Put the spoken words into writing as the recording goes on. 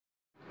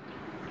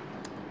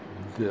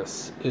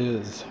This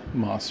is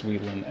Moss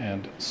Whelan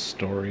and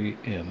Story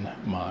in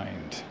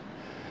Mind.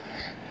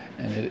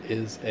 And it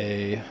is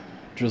a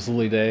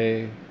drizzly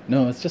day.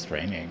 No, it's just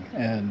raining.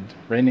 And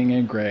raining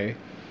and gray.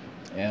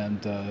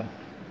 And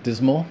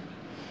dismal.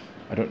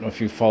 I don't know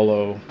if you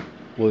follow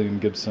William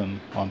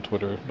Gibson on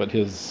Twitter, but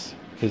his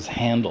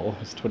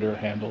Twitter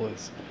handle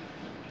is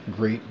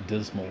Great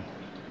Dismal.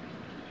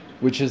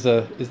 Which is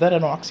that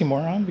an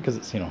oxymoron? Because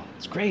it's,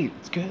 it's great,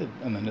 it's good,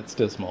 and then it's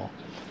dismal.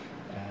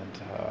 And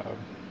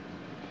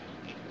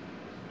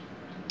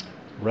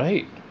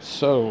right.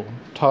 So,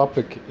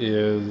 topic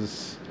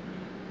is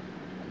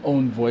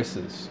own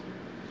voices,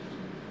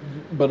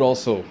 but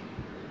also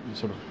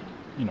sort of,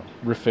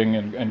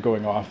 riffing and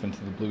going off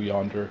into the blue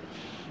yonder.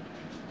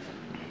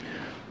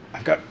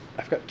 I've got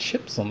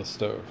chips on the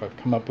stove. I've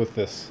come up with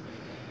this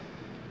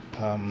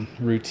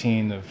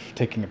routine of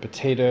taking a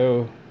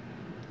potato,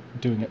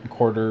 doing it in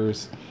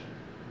quarters,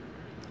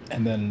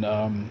 and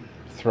then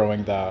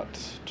throwing that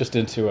just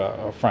into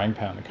a frying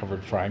pan, a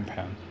covered frying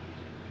pan,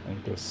 and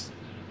it goes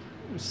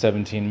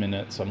 17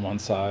 minutes on one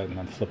side, and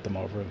then flip them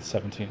over, and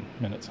 17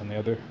 minutes on the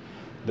other.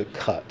 The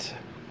cut.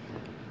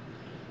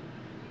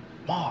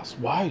 Moss,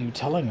 why are you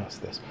telling us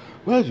this?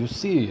 Well, you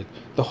see,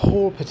 the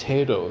whole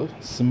potato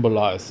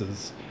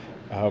symbolizes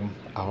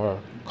our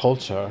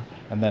culture,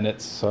 and then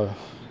it's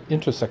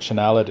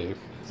intersectionality.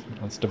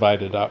 It's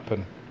divided up, but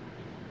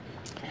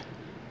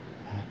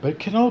it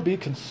can all be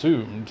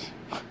consumed.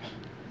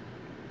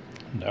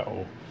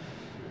 No.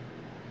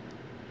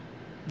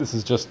 This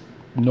is just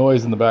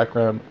noise in the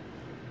background.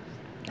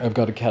 I've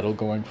got a kettle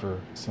going for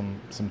some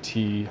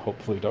tea,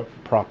 hopefully to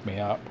prop me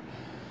up.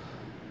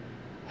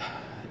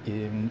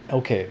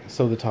 Okay,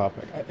 so the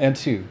topic. And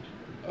to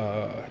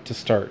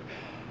start,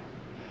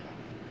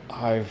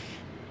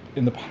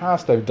 in the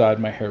past I've dyed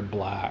my hair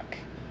black.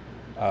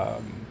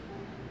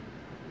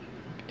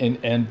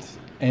 And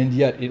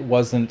yet it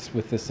wasn't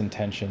with this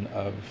intention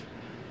of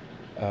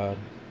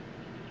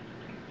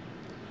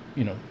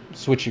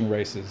switching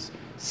races,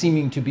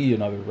 seeming to be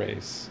another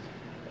race.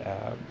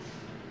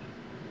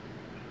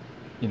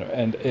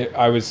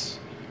 I was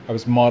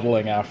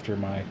modeling after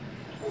my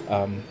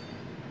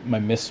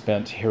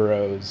misspent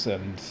heroes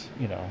and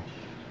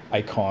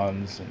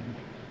icons, and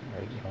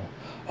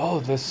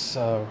this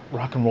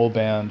rock and roll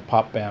band,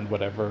 pop band,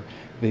 whatever,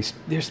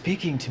 they're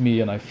speaking to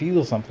me and I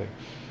feel something.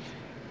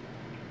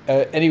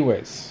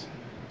 Anyways,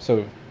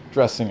 so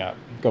dressing up,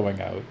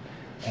 going out,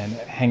 and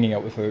hanging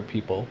out with other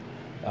people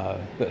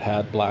that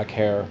had black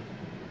hair.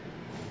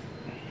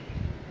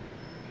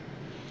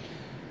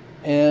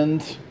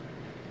 And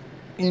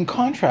in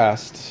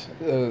contrast,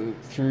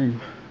 through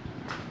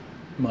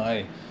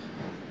my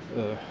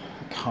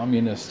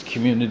communist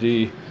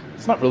community,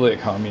 it's not really a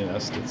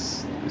communist,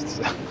 it's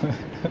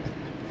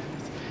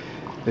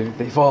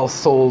they've all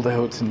sold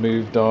out and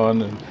moved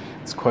on, and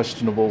it's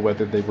questionable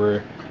whether they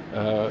were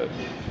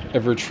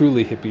ever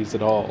truly hippies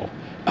at all.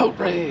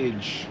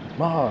 Outrage!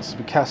 Moss,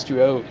 we cast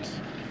you out.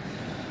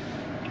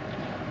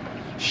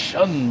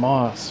 Shun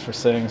Moss for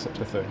saying such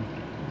a thing.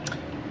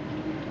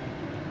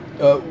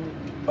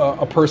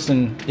 A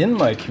person in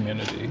my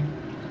community,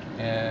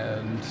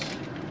 and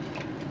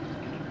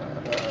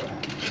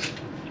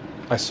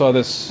I saw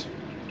this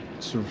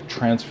sort of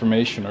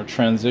transformation or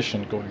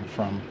transition going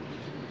from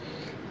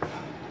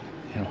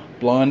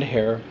blonde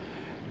hair,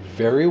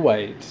 very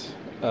white,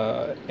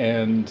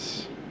 and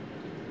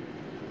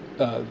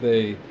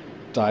they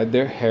dyed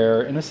their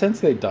hair. In a sense,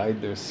 they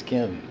dyed their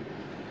skin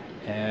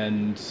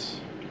and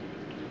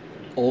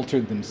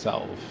altered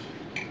themselves,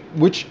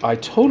 which I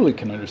totally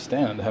can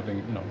understand,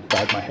 having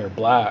dyed my hair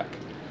black.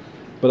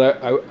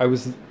 But I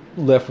was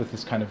left with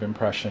this kind of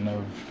impression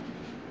of,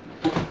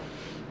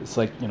 it's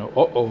like,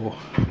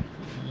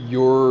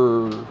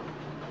 you're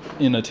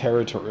in a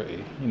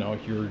territory,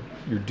 you're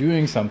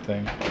doing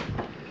something.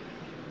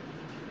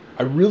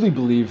 I really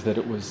believe that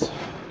it was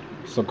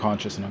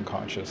subconscious and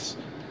unconscious.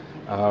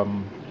 How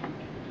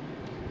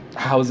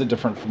is it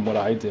different from what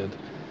I did?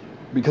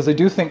 Because I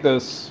do think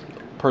this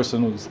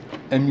person was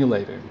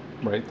emulating,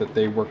 right? That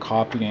they were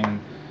copying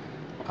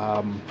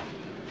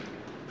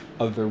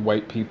other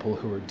white people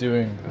who were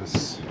doing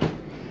this.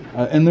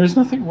 And there's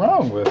nothing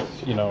wrong with,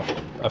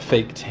 a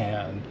fake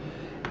tan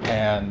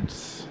and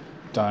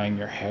dyeing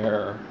your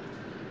hair.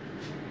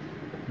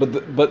 But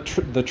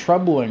the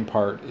troubling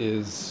part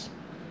is,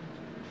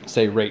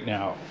 say, right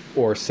now,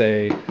 or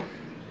say,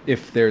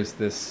 if there's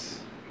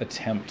this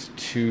attempt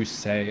to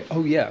say,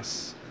 oh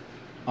yes,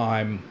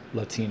 I'm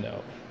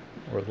Latino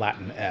or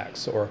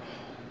Latinx,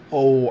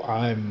 or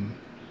I'm,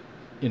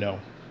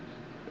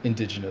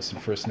 Indigenous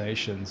and First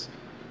Nations,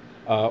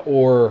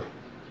 or,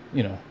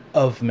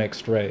 of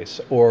mixed race,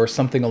 or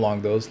something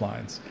along those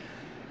lines,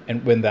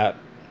 and when that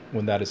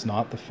is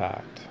not the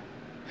fact.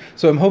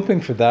 So I'm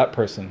hoping for that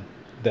person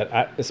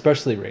that,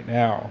 especially right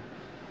now,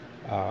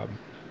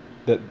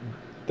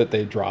 that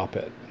they drop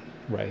it,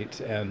 right?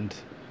 And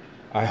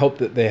I hope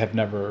that they have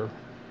never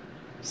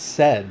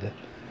said,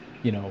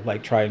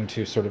 like trying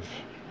to sort of,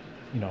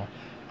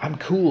 I'm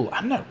cool.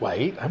 I'm not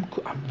white. I'm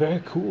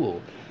very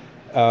cool.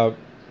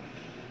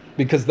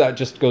 because that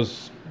just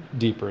goes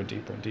deeper and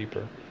deeper and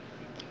deeper.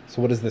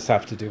 So what does this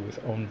have to do with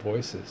own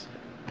voices?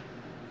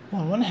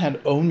 Well, on one hand,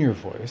 own your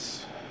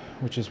voice,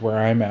 which is where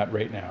I'm at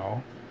right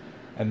now,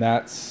 and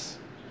that's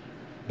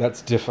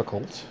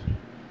difficult.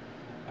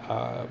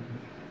 Um,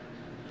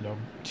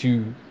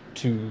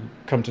 to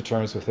come to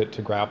terms with it,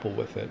 to grapple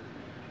with it.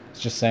 I was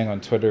just saying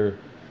on Twitter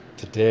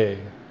today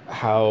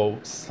how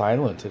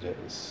silent it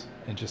is,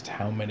 and just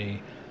how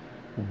many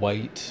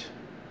white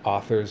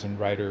authors and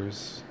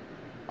writers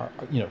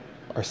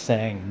are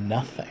saying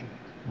nothing,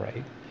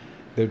 right?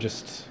 They're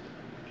just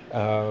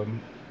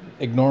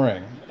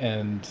ignoring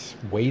and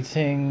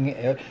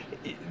waiting.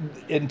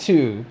 And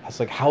two, I was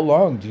like, how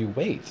long do you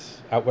wait?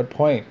 At what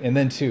point? And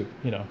then two,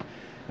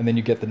 and then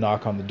you get the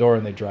knock on the door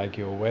and they drag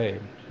you away.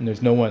 And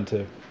there's no one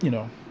to,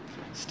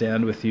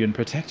 stand with you and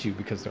protect you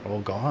because they're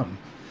all gone.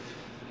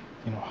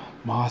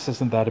 Moss,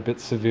 isn't that a bit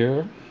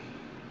severe?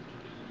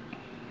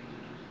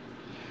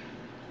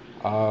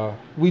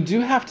 We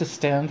do have to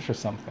stand for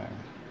something.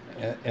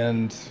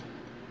 And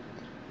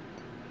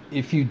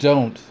if you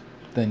don't,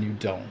 then you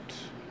don't,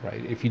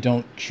 right? If you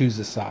don't choose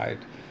a side,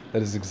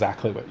 that is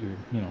exactly what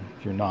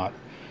you're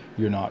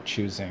not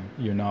choosing.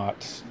 You're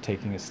not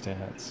taking a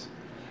stance.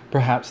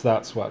 Perhaps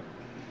that's what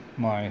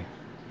my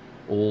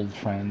old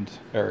friend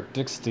Eric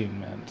Dickstein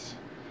meant.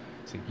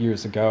 So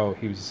years ago,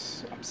 he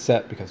was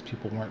upset because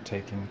people weren't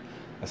taking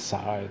a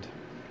side.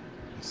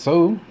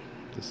 So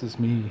this is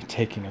me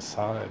taking a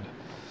side.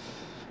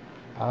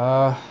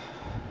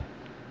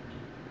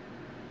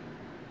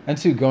 And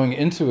two, going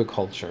into a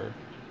culture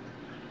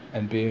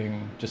and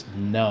being just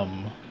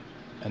numb,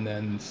 and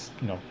then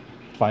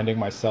finding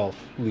myself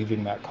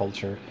leaving that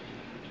culture,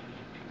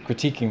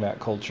 critiquing that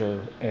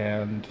culture,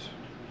 and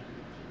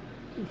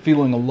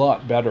feeling a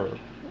lot better,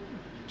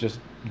 just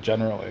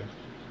generally.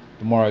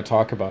 The more I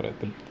talk about it,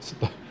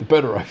 the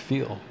better I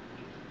feel.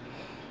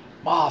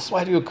 Moss,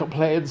 why do you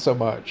complain so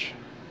much?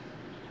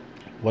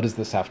 What does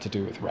this have to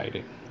do with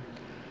writing?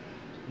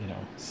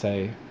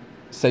 Say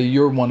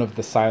you're one of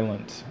the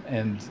silent,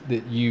 and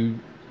that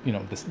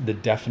the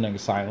deafening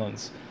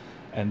silence,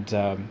 and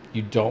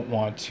you don't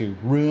want to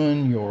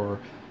ruin your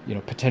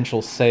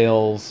potential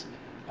sales.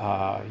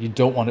 You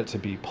don't want it to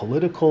be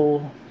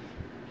political.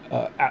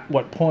 At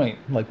what point?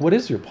 Like, what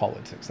is your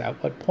politics? At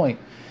what point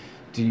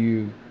do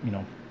you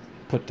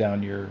put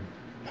down your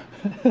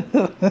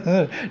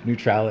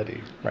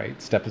neutrality,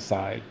 right? Step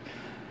aside.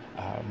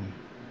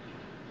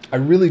 I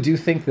really do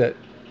think that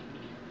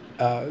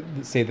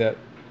say that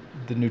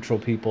the neutral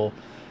people,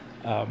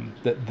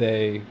 that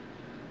they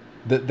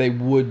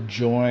would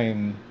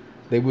join,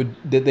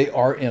 that they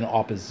are in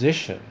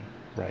opposition,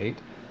 right?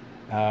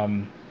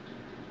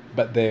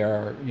 But they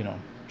are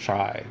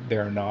shy. They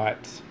are not.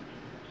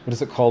 What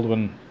is it called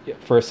when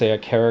first say a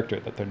character,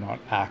 that they're not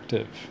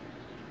active,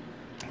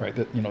 right?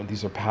 That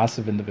these are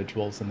passive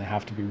individuals, and they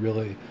have to be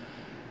really.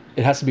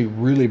 It has to be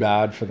really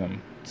bad for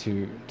them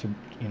to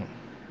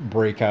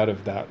break out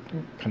of that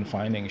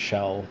confining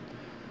shell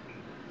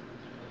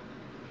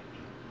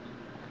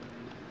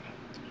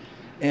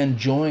and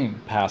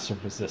join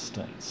passive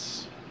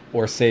resistance,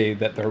 or say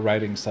that their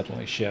writing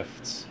suddenly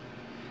shifts.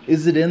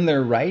 Is it in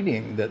their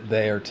writing that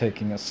they are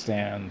taking a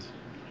stand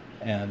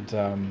and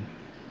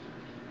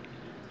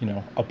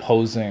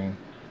opposing?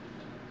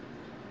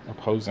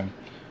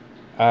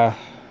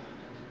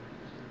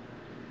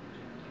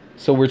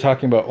 So we're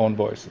talking about own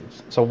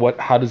voices. So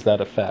how does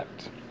that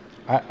affect?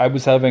 I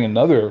was having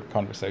another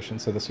conversation,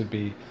 so this would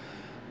be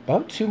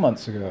about 2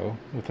 months ago,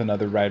 with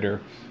another writer,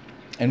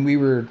 and we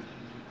were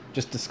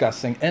just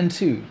discussing, and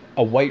two,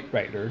 a white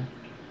writer,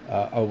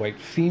 a white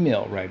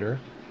female writer,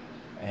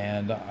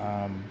 and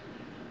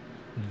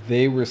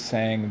they were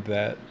saying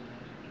that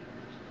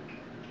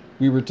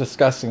we were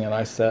discussing, and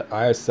I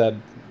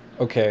said,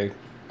 okay,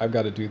 I've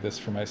got to do this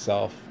for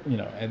myself,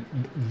 and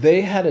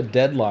they had a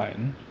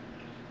deadline,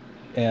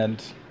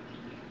 and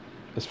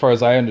as far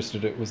as I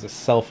understood, it was a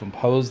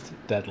self-imposed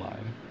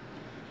deadline,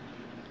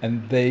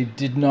 and they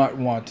did not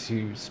want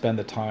to spend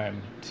the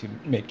time to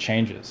make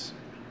changes.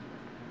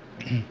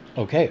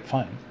 Okay,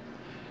 fine.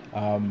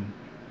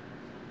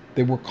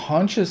 They were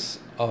conscious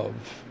of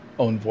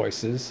own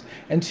voices,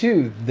 and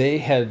two, they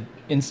had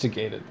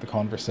instigated the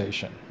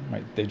conversation,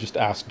 right? They just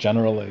asked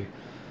generally,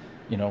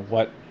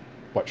 what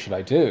should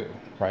I do,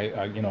 right?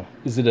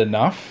 Is it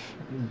enough,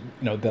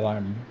 that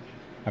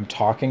I'm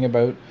talking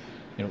about,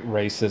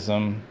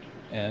 racism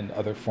and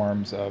other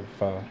forms of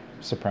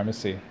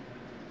supremacy?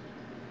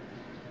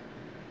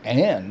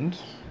 And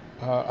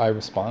I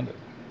responded,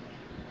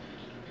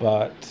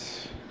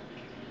 but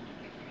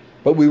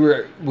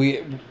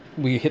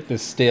we hit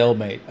this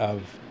stalemate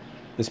of,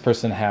 this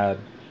person had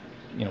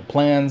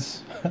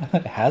plans,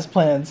 has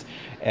plans,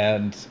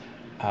 and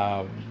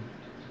I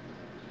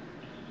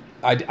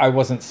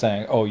wasn't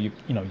saying, oh, you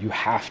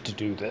have to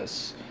do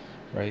this,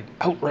 right?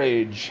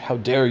 Outrage! How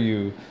dare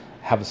you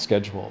have a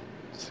schedule?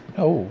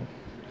 No,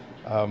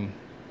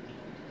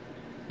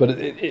 but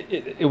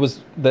it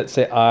was that,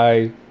 say,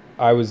 I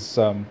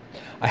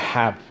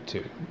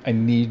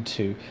need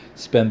to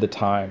spend the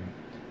time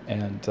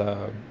and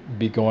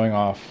be going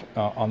off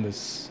on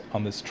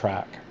this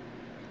track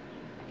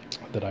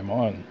that I'm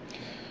on.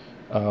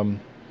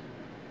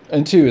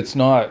 And two, it's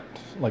not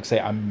like, say,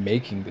 I'm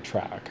making the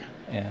track,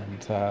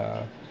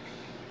 and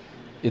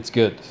it's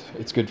good.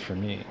 It's good for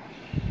me.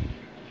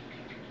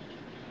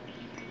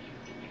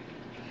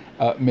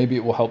 Maybe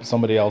it will help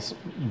somebody else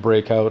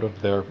break out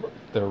of their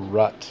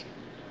rut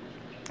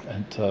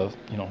and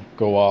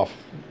go off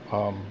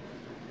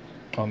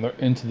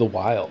into the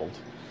wild.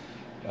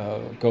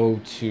 Go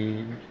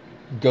to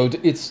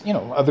it's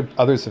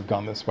others have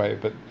gone this way,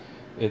 but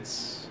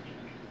it's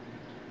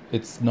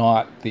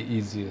not the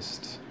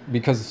easiest,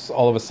 because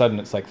all of a sudden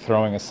it's like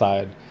throwing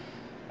aside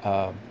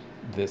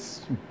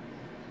this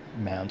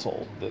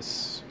mantle,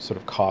 this sort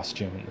of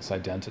costume, and this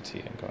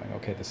identity, and going,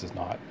 okay, this is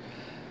not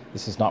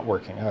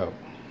working out.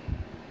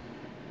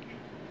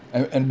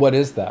 And what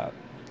is that?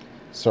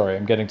 Sorry,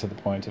 I'm getting to the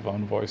point of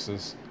own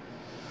voices.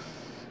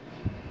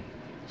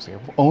 So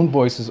own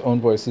voices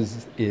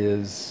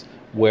is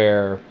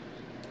where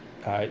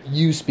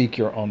you speak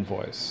your own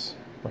voice,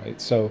 right?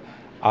 So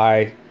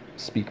I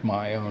speak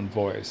my own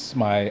voice,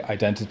 my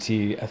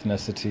identity,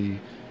 ethnicity,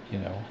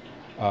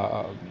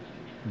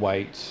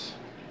 white,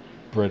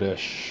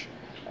 British.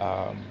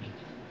 I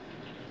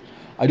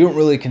don't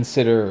really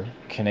consider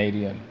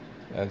Canadian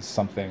as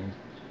something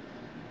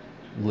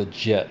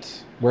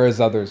legit, whereas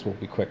others will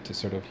be quick to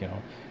sort of,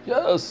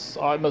 yes,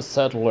 I'm a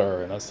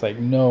settler, and it's like,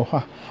 no,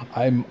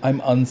 I'm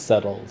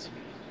unsettled.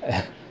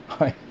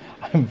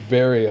 I'm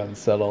very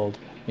unsettled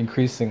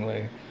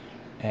increasingly,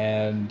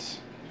 and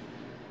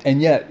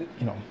yet,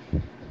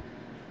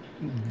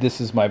 this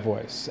is my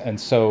voice, and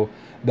so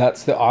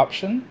that's the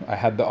option. I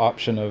had the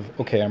option of,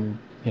 okay,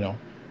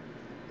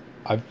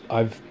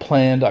 I've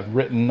planned, I've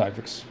written, I've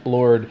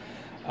explored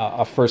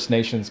a First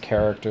Nations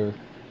character,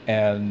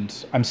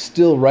 and I'm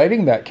still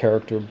writing that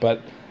character,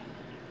 but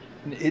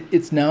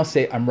it's now,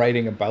 say, I'm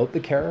writing about the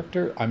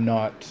character. I'm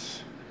not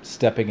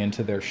stepping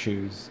into their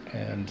shoes,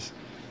 and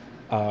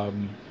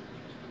I'm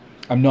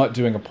not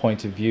doing a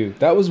point of view.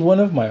 That was one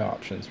of my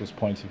options, was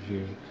point of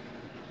view,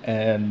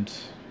 and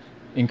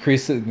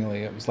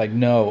increasingly it was like,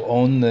 no,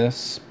 own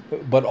this,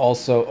 but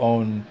also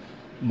own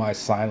my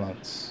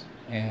silence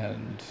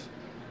and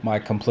my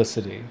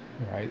complicity,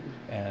 right?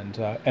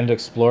 And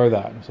explore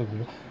that. So,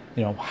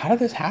 how did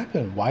this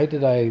happen? Why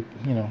did I,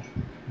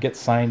 get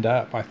signed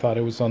up? I thought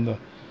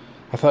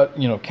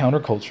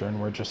counterculture,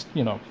 and we're just,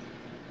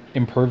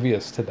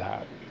 impervious to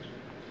that.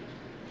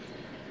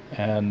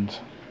 And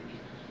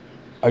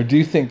I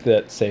do think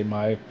that, say,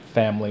 my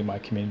family, my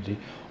community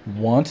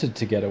wanted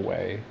to get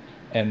away,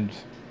 and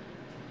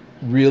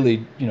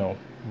really,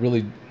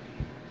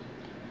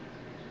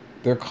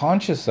 they're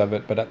conscious of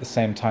it, but at the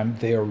same time,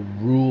 they are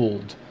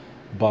ruled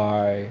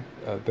by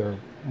their,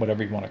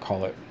 whatever you want to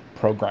call it,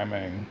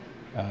 programming,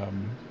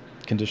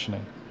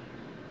 conditioning.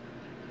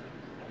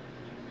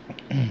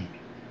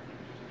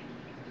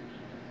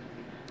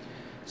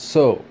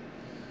 So,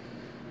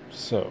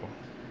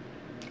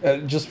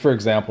 just for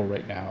example,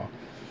 right now,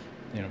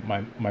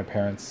 my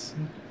parents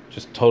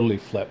just totally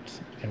flipped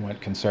and went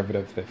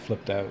conservative. They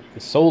flipped out. They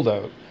sold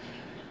out,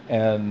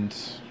 and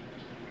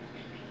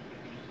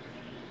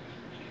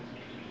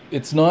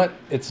it's not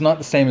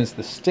the same as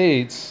the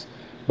States,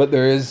 but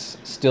there is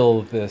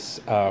still this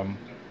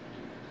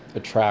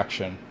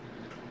attraction.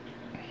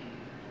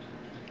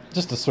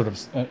 Just a sort of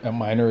a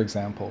minor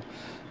example,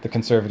 the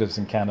Conservatives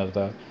in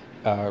Canada,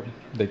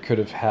 they could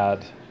have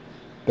had,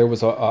 there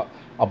was a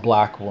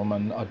black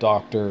woman, a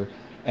doctor,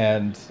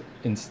 and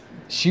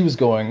she was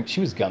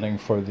gunning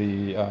for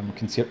the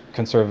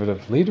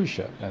Conservative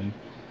leadership, and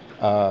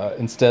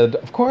instead,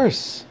 of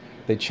course,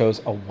 they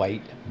chose a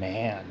white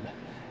man.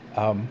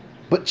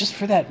 But just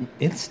for that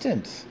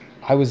instant,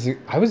 I was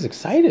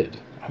excited.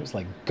 I was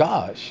like,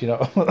 gosh,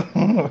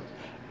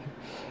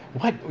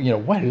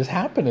 what is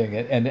happening?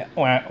 And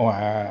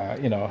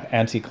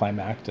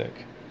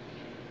anticlimactic.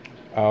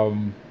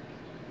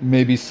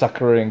 Maybe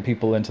suckering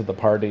people into the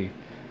party,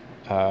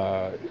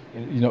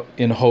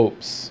 in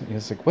hopes.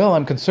 It's like, well,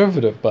 I'm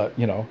conservative, but,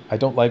 I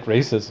don't like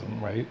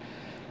racism, right?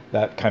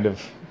 That kind of,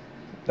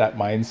 that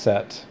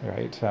mindset,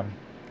 right?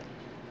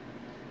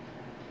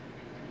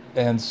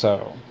 And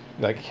so,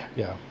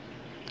 yeah.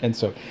 And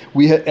so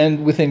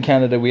and within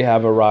Canada, we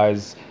have a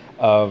rise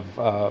of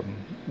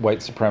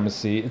white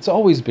supremacy. It's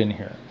always been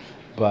here,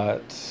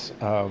 but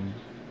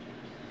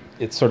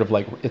it's sort of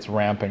like it's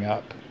ramping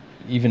up,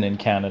 even in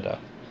Canada.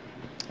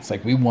 It's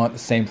like we want the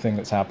same thing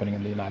that's happening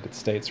in the United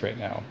States right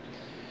now.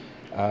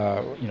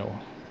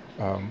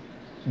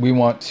 We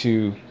want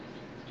to.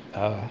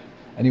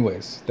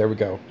 Anyways, there we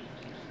go.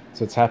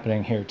 So it's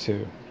happening here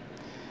too.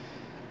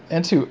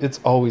 And two, it's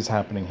always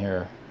happening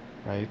here,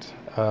 right?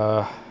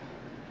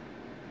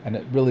 And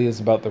it really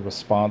is about the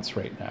response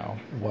right now.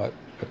 What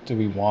do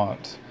we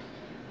want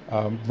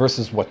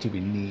versus what do we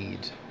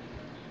need?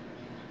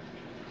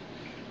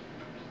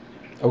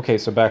 Okay,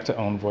 so back to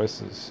own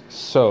voices.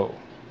 So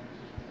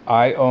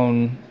I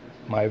own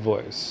my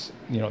voice.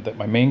 That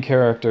my main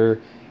character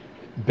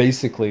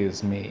basically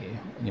is me,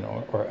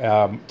 or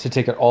to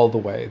take it all the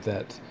way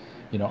that,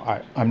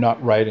 I'm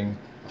not writing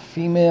a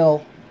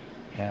female,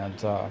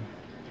 and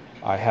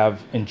I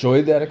have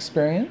enjoyed that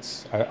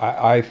experience.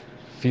 I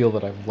feel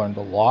that I've learned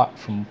a lot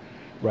from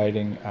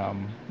writing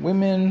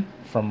women,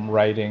 from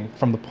writing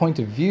from the point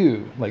of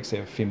view, like say,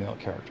 of female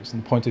characters,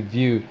 and the point of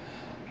view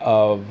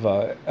of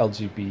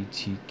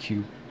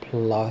LGBTQ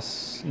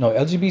plus, no,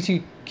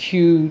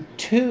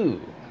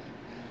 LGBTQ2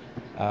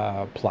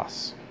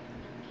 plus,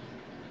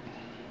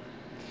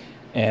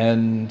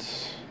 and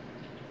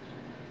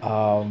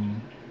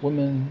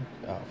women,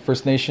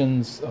 First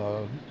Nations,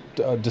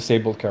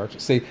 disabled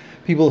characters, say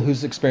people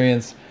whose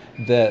experience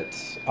that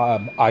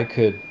I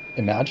could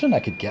imagine, I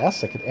could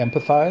guess, I could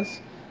empathize,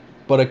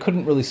 but I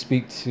couldn't really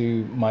speak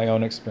to my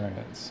own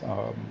experience.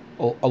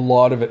 A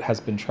lot of it has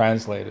been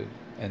translated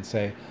and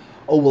say,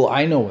 oh, well,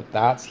 I know what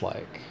that's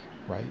like,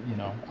 right?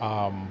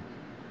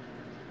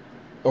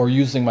 Or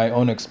using my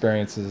own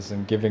experiences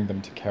and giving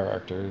them to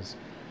characters,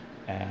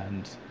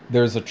 and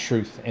there's a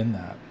truth in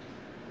that.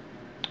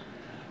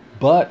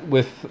 But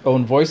with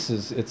Own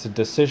Voices, it's a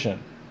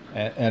decision.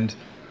 And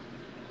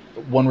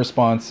one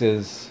response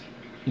is,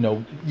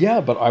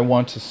 yeah, but I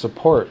want to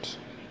support,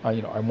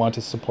 I want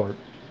to support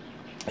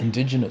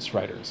Indigenous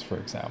writers, for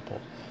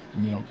example.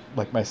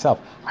 Like myself,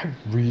 I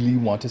really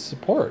want to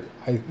support.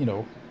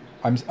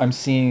 I'm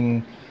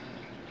seeing,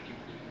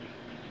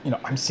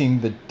 I'm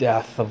seeing the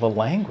death of a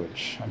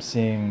language. I'm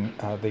seeing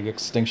the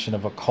extinction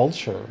of a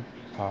culture.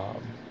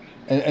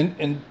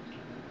 And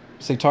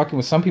say, talking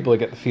with some people, I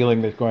get the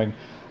feeling they're going,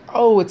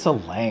 oh, it's a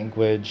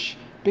language,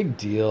 big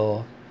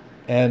deal.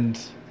 And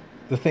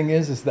the thing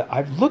is that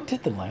I've looked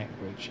at the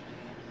language,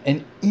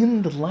 and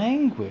in the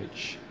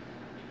language,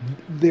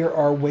 there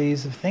are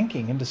ways of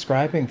thinking and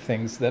describing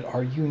things that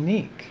are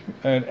unique.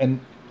 And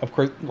of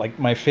course, like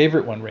my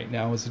favorite one right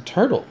now is a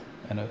turtle,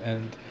 and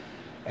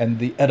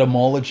the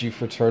etymology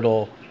for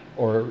turtle,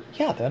 the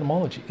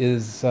etymology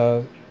is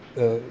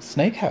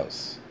snake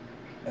house,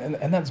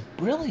 and that's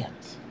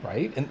brilliant,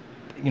 right? And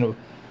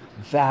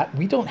that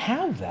we don't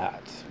have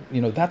that.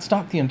 That's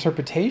not the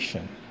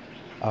interpretation.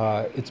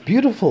 It's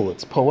beautiful.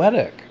 It's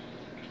poetic.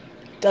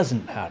 It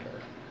doesn't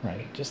matter,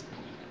 right? Just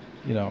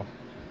the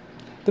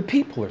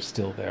people are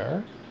still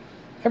there.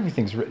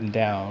 Everything's written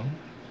down.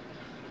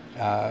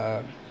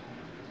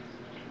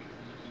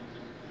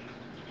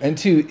 And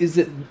two, is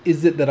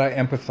it that I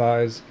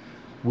empathize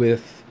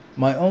with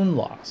my own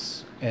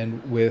loss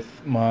and with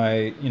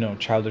my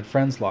childhood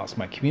friends' loss,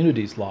 my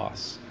community's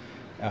loss,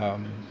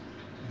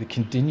 the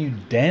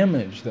continued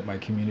damage that my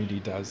community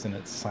does in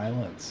its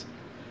silence?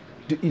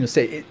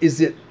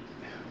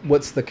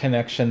 What's the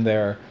connection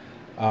there?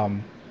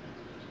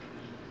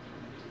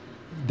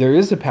 There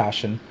is a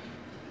passion.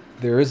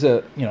 There is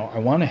I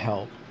want to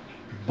help,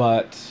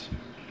 but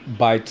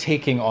by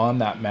taking on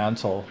that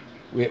mantle,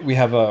 we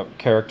have a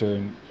character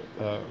in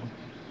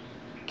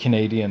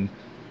Canadian,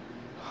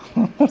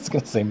 I was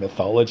going to say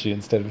mythology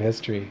instead of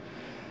history,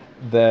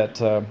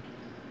 that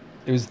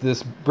it was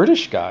this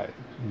British guy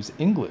who was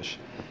English,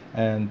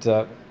 and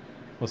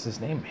what's his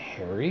name?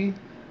 Harry?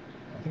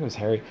 I think it was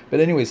Harry. But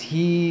anyways,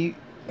 he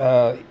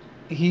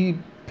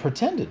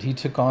pretended, he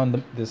took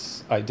on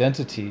this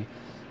identity,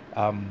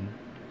 of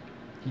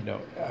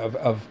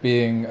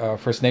being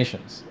First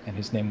Nations, and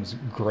his name was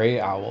Grey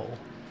Owl,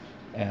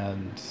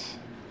 and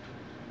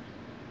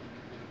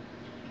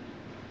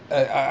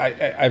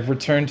I've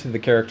returned to the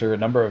character a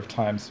number of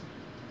times.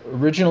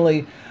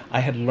 Originally, I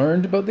had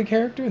learned about the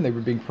character, and they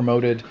were being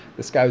promoted.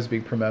 This guy was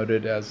being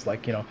promoted as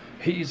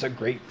he's a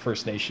great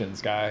First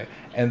Nations guy,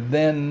 and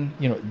then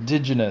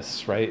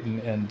Indigenous, right,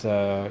 and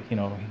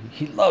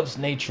he loves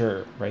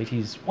nature, right.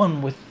 He's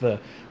one with the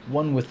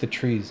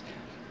trees,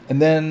 and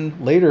then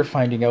later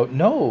finding out,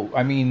 no,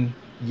 I mean,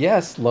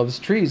 yes, loves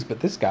trees, but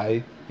this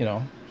guy,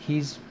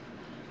 he's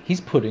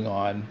putting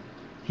on,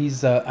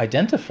 he's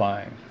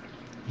identifying.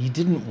 He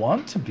didn't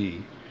want to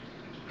be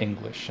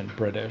English and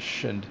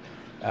British, and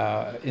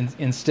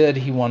instead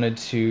he wanted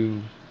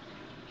to,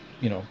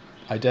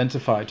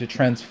 identify, to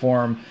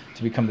transform,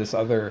 to become this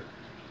other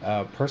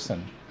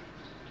person.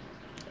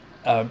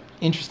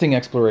 Interesting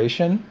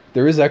exploration.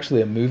 There is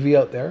actually a movie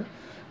out there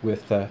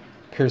with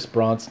Pierce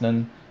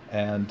Brosnan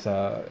and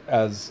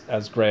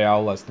as Grey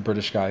Owl, as the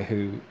British guy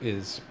who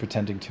is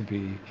pretending to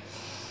be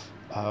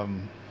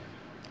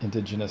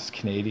Indigenous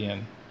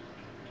Canadian.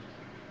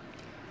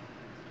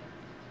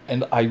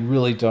 And I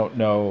really don't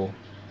know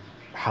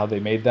how they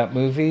made that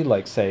movie.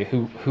 Like, say,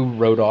 who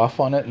wrote off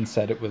on it and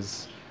said it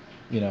was,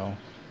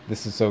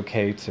 this is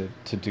okay to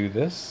do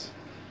this.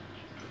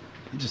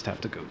 You just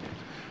have to go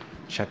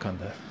check on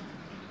the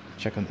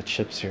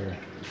chips here.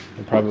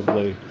 They're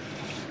probably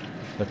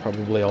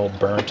all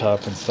burnt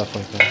up and stuff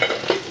like that.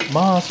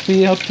 Must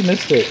be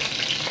optimistic.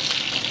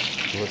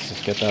 So let's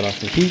just get that off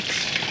the heat.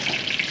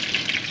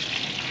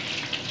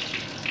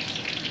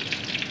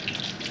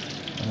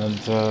 And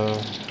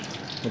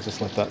we'll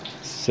just let that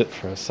sit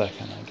for a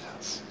second, I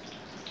guess.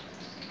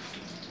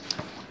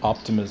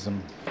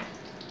 Optimism.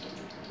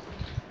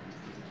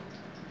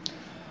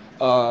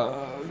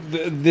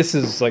 This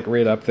is like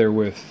right up there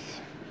with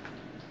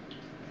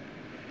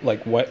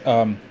like what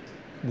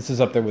this is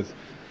up there with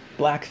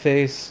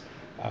blackface.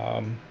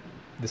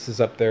 This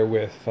is up there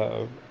with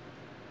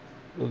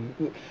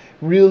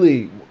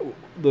really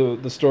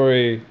the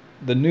story,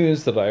 the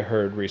news that I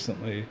heard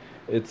recently.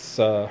 It's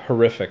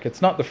horrific.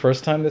 It's not the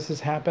first time this has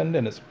happened,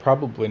 and it's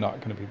probably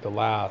not going to be the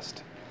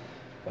last.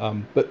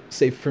 But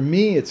say for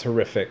me, it's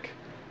horrific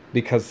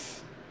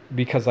because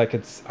I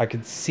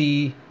could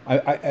see,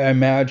 I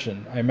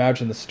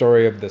imagine the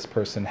story of this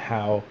person,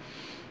 how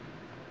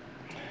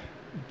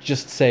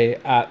just say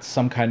at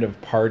some kind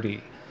of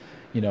party,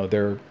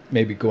 they're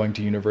maybe going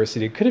to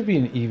university, it could have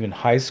been even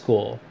high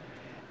school,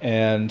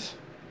 and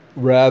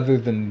rather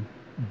than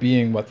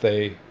being what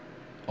they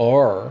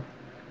are,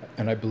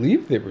 and I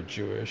believe they were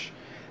Jewish,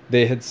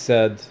 they had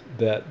said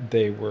that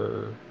they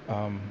were,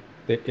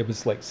 it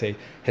was like, say,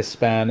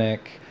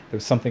 Hispanic, there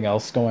was something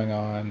else going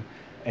on,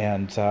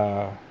 and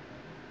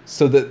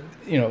so that,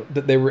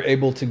 that they were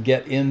able to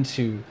get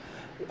into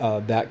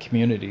that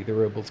community, they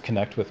were able to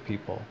connect with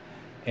people.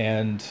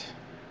 And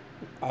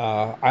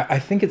I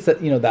think it's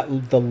that,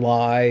 that the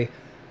lie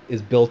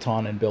is built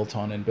on and built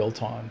on and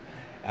built on.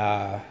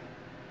 A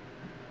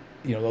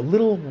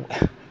little,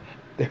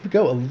 there we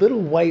go, a little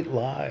white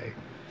lie.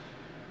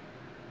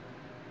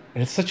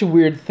 And it's such a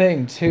weird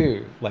thing,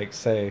 too, like,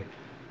 say,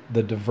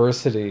 the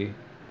diversity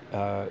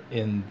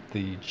in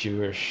the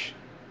Jewish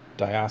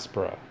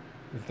diaspora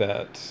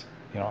that,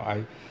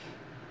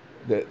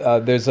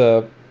 there's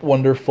a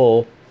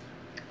wonderful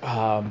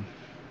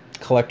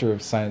collector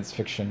of science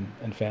fiction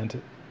and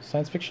fantasy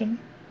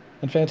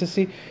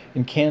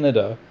in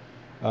Canada,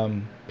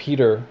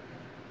 Peter,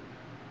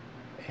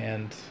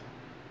 and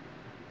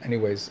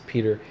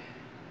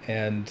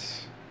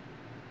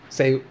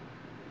say,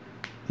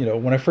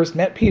 when I first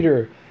met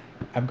Peter,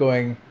 I'm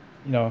going,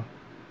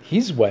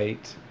 he's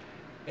white,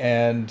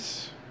 and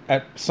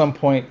at some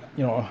point,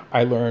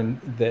 I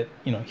learned that,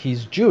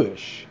 he's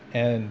Jewish,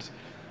 and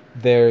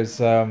there was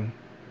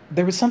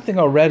something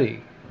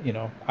already,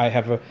 I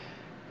have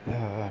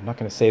I'm not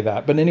going to say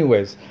that, but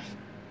anyways,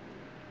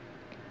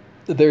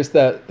 there's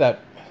that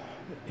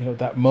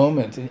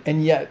moment,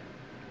 and yet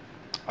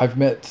I've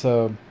met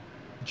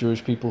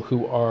Jewish people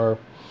who are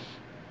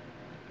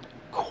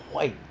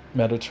quite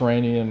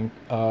Mediterranean,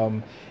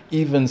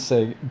 even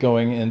say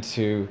going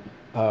into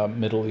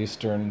Middle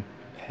Eastern,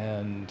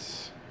 and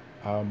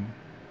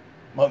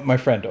my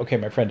friend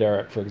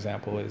Eric, for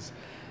example, is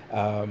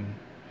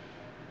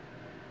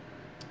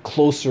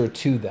closer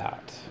to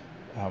that.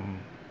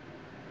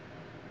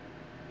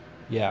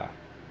 Yeah.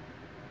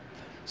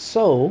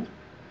 So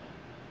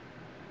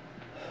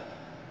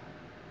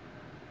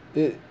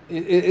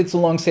it's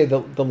along, say,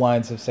 the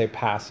lines of, say,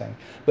 passing,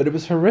 but it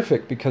was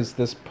horrific because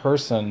this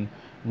person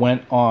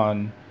went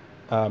on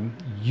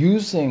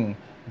using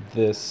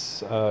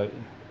this, the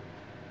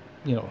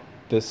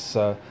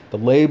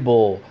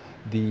label,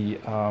 the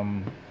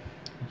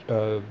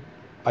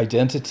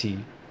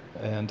identity,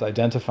 and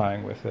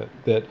identifying with it,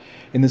 that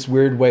in this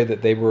weird way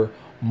that they were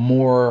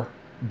more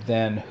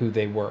than who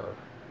they were,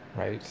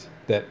 right?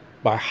 That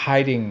by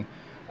hiding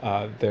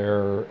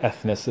their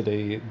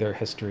ethnicity, their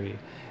history,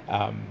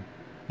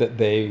 that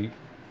they,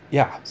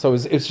 so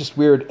it's just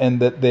weird,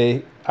 and that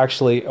they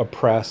actually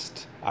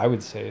oppressed, I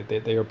would say,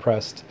 they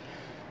oppressed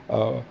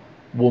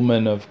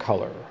women of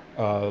color,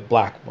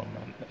 black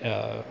women,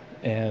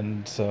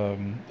 and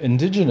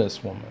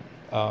indigenous women,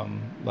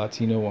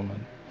 Latino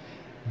women,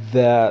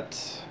 that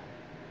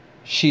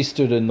she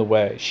stood in the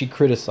way. She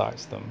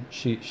criticized them.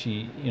 She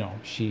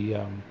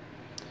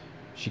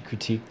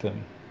critiqued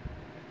them.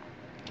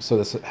 So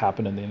this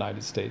happened in the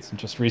United States, and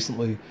just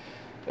recently,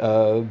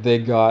 they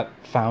got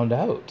found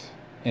out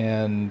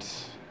and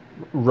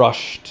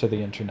rushed to the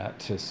internet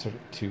to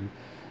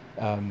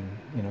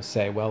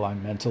say, well,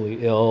 I'm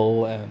mentally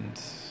ill,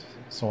 and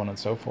so on and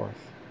so forth.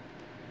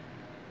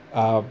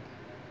 I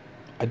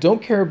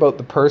don't care about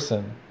the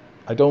person.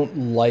 I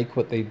don't like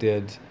what they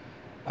did,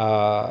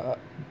 but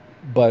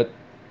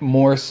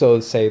more so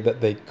say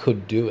that they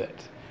could do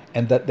it,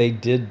 and that they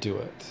did do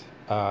it.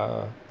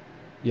 I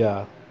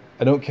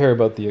don't care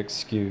about the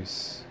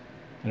excuse,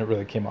 and it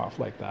really came off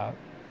like that.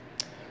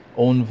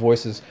 Own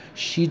voices.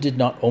 She did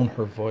not own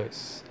her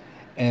voice,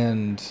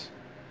 and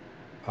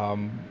I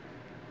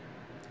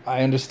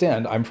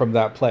understand. I'm from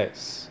that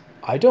place.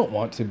 I don't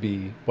want to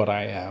be what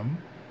I am,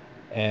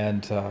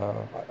 and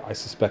I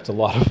suspect a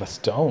lot of us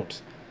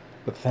don't.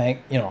 But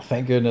thank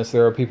goodness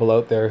there are people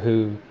out there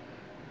who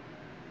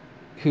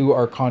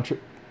are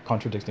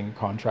contradicting,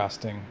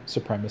 contrasting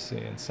supremacy,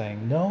 and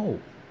saying, no,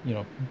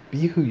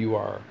 be who you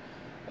are,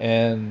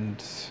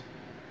 and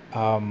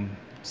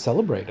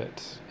celebrate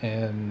it.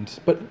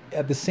 But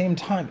at the same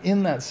time,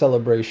 in that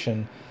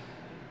celebration,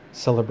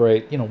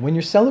 celebrate, when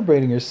you're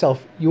celebrating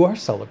yourself, you are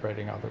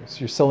celebrating others.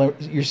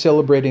 You're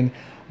celebrating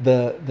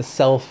the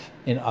self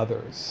in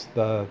others,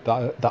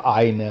 the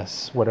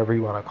I-ness, whatever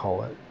you want to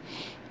call it,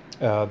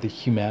 the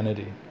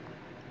humanity,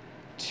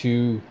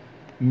 to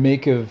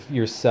make of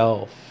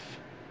yourself,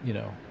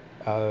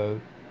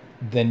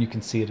 then you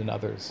can see it in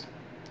others,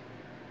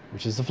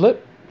 which is the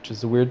flip, which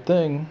is a weird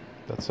thing.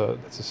 That's a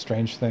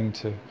strange thing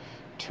to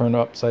turn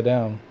upside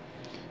down.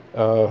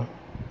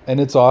 And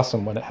it's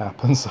awesome when it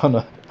happens on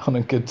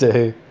a good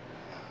day.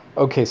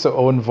 Okay, so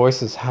Owen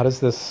Voices, how does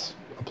this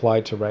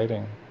apply to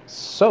writing?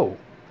 So,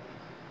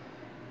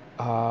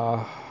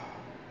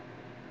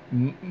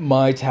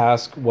 my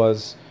task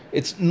was,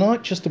 it's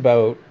not just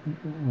about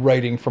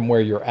writing from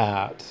where you're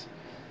at.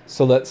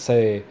 So let's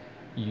say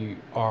you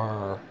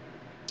are,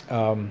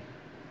 no,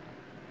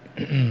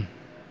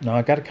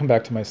 I got to come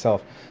back to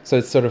myself. So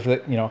it's sort of,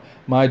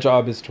 my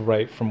job is to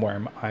write from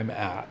where I'm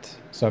at.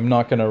 So I'm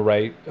not going to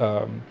write,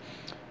 I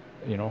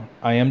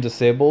am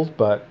disabled,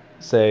 but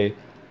say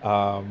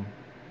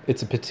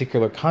it's a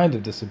particular kind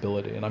of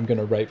disability, and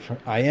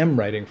I am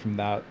writing from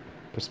that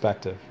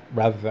perspective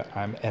rather than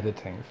I'm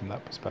editing from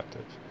that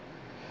perspective.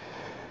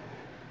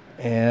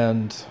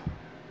 And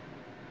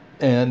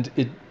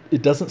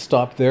it doesn't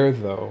stop there,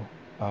 though.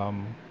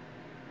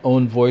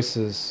 Own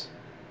Voices,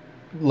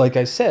 like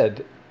I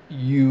said,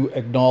 you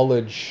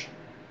acknowledge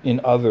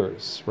in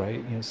others,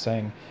 right?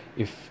 Saying,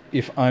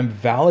 if I'm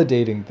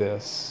validating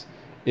this,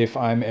 if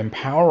I'm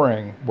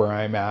empowering where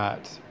I'm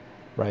at,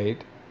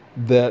 right,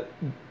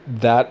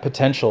 that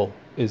potential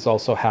is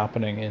also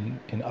happening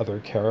in other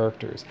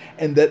characters,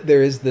 and that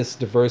there is this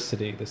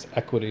diversity, this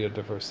equity of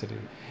diversity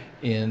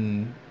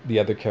in the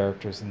other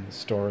characters in the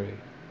story.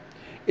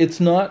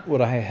 It's not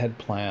what I had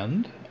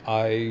planned.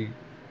 I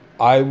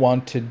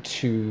wanted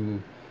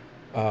to,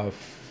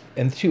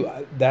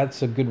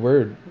 that's a good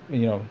word,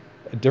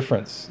 a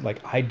difference. Like,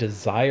 I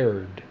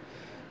desired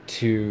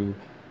to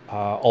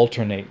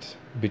alternate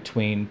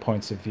between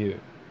points of view.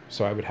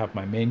 So I would have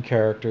my main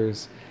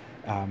characters,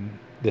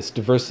 this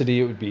diversity,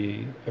 it would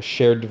be a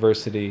shared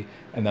diversity,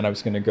 and then I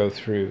was going to go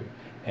through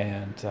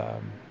and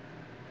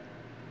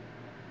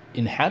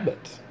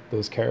inhabit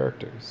those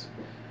characters.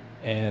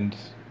 And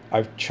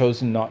I've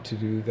chosen not to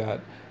do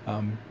that.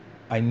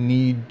 I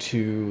need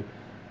to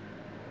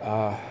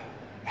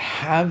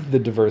have the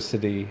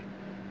diversity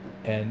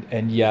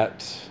and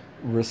yet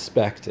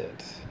respect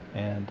it.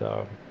 And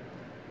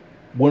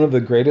one of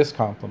the greatest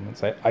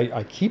compliments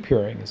I keep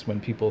hearing is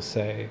when people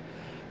say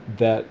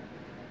that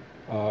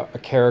a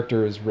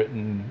character is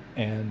written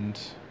and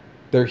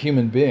they're a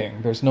human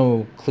being. There's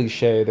no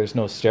cliche, there's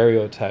no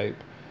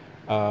stereotype.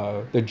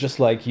 They're just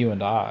like you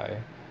and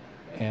I.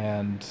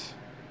 And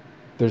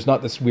there's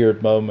not this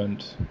weird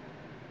moment.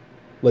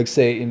 Like,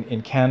 say,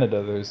 in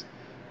Canada, there's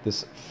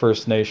this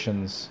First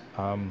Nations,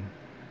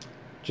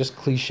 just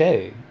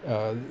cliche.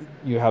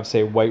 You have,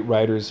 say, white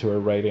writers who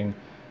are writing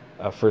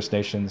a First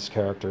Nations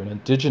character, an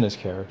Indigenous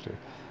character.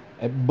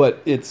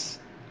 But it's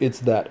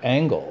that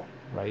angle,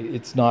 right?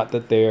 It's not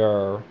that they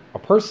are a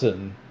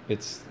person.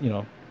 It's,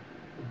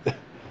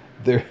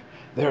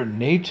 they're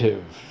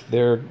native.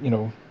 They're,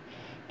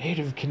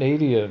 native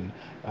Canadian.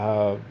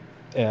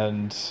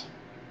 And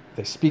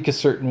they speak a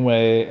certain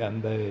way,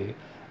 and they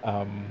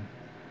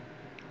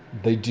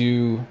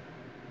do,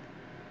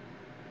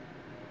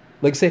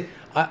 like, say,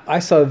 I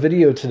saw a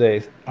video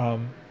today,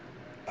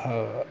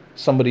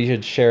 somebody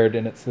had shared,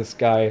 and it's this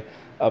guy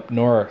up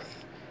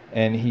north,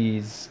 and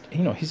he's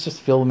just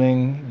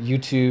filming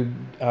YouTube,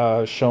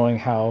 showing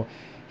how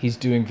he's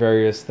doing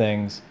various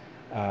things,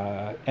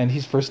 and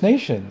he's First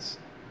Nations,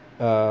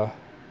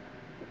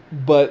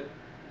 but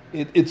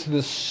it's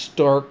this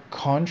stark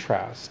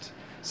contrast.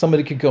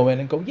 Somebody could go in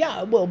and go,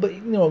 yeah, well, but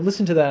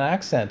listen to that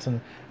accent, and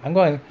I'm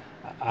going,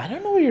 I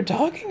don't know what you're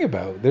talking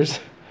about. There's,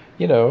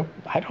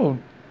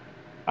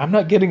 I'm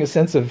not getting a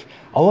sense of,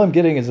 all I'm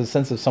getting is a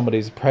sense of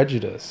somebody's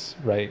prejudice,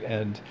 right?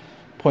 And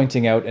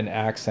pointing out an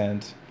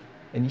accent,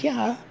 and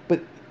yeah,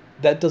 but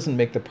that doesn't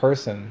make the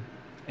person.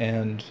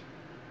 And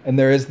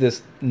there is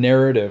this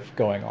narrative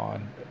going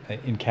on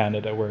in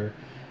Canada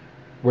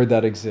where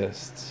that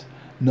exists.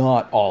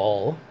 Not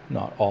all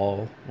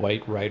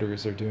white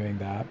writers are doing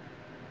that.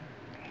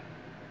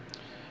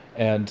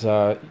 And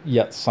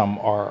yet some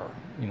are,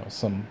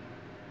 some,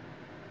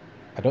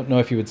 I don't know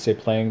if you would say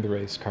playing the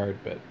race card,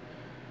 but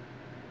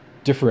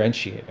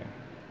differentiating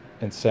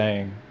and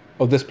saying,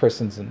 oh, this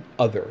person's an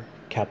other,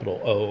 capital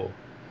O,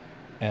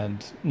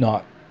 and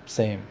not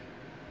same.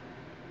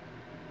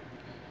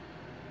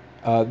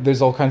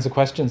 There's all kinds of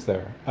questions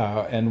there.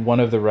 And one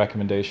of the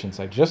recommendations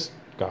I just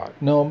got,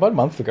 about a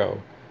month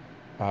ago,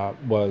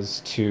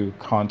 was to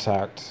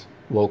contact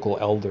local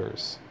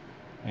elders.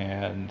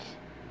 And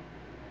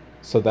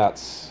so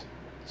that's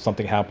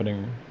something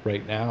happening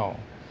right now,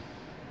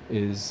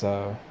 is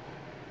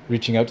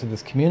reaching out to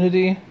this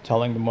community,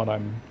 telling them what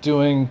I'm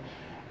doing,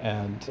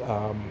 and,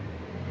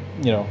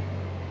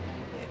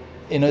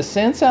 in a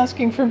sense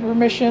asking for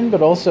permission,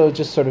 but also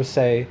just sort of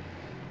say,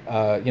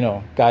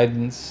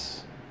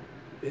 guidance,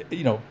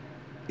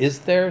 is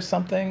there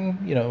something,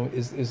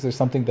 is there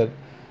something that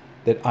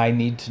I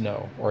need to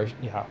know? Or,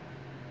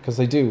 because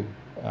I do.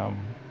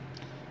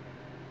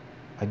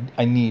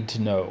 I need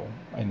to know.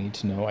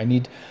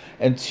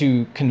 And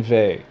to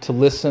convey, to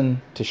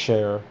listen, to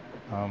share,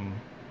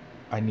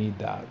 I need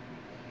that.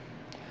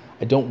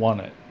 I don't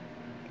want it.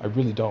 I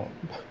really don't.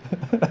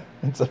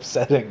 It's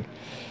upsetting.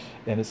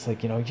 And it's like,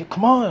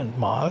 come on,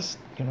 Moss,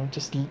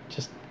 just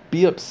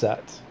be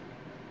upset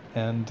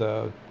and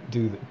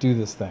do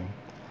this thing.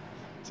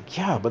 It's like,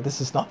 yeah, but this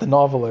is not the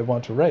novel I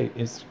want to write.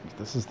 This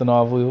is the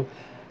novel you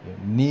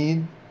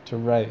need to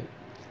write.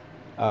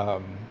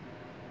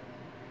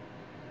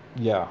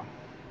 Yeah.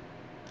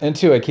 And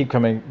two, I keep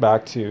coming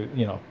back to,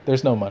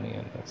 there's no money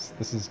in this.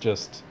 This is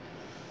just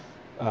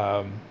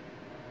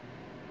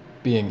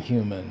being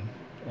human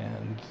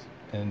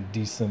and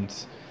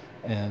decent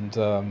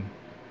and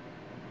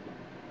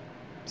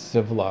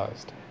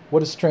civilized.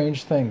 What a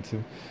strange thing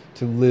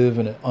to live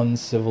in an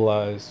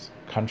uncivilized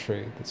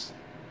country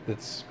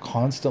that's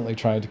constantly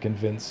trying to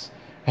convince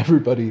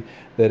everybody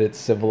that it's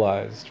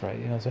civilized, right?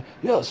 So,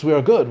 yes, we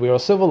are good, we are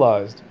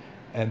civilized,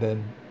 and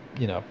then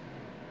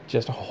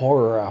just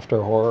horror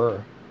after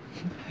horror.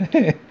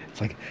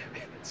 It's like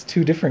it's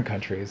two different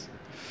countries,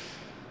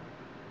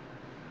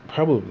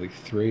 probably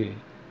three.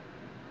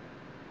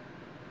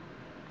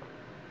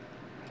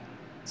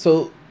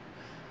 So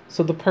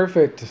the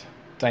perfect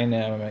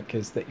dynamic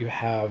is that you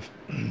have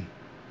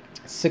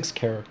 6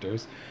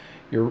 characters.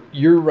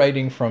 You're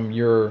writing from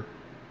your,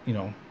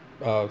 16%,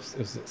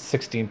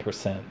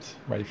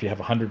 right? If you have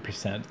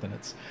 100%, then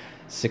it's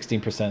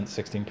 16%,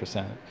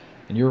 16%,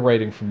 and you're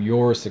writing from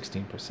your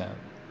 16%.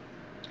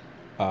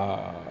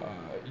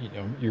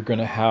 You're going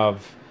to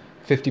have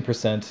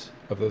 50%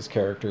 of those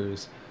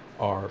characters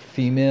are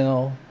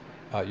female.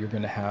 You're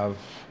going to have.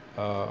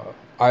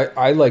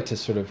 I like to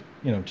sort of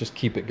just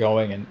keep it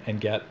going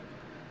and get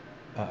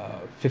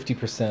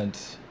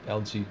 50%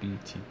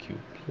 LGBTQ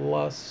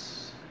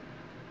plus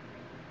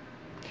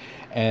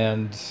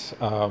and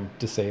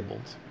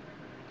disabled.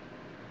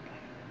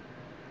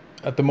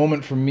 At the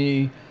moment, for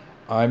me,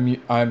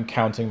 I'm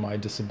counting my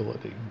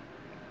disability,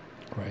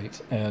 right?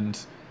 And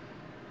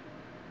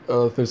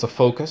there's a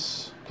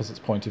focus because it's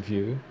point of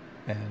view,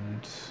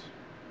 and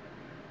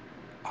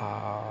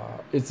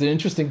it's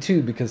interesting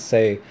too because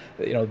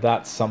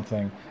that's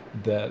something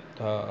that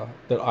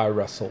I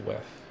wrestle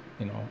with.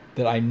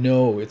 That I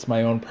know it's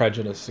my own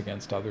prejudice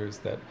against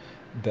others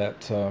that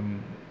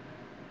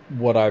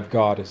what I've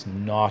got is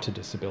not a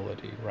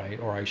disability, right?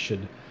 Or I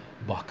should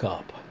buck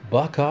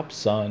up,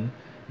 son.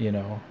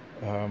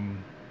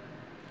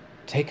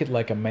 Take it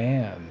like a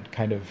man,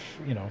 kind of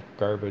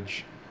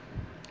garbage.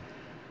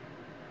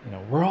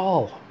 We're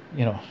all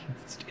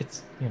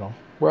it's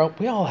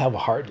we all have a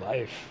hard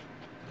life.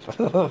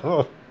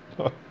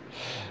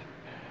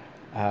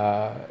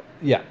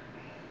 Yeah.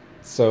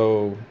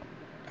 So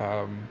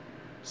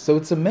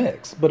it's a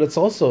mix, but it's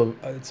also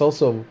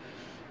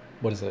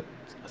what is it?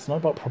 It's not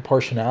about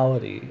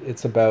proportionality.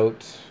 It's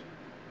about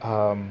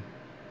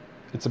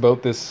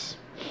this,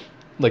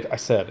 like I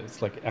said,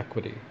 it's like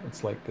equity.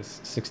 It's like this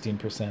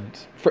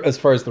 16% for as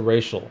far as the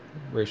racial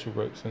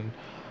groups, and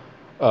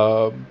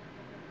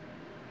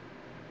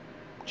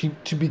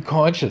to be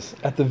conscious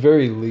at the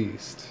very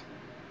least.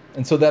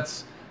 And so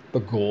that's the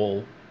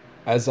goal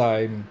as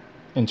I'm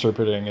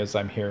interpreting, as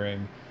I'm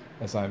hearing,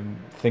 as I'm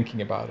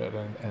thinking about it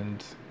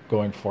and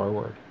going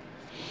forward.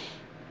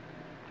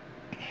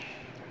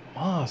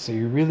 So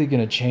you're really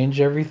going to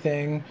change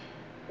everything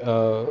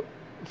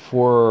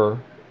for,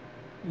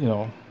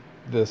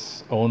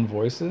 this Own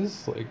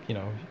Voices? Like,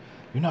 you're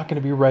not going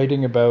to be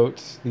writing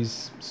about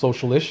these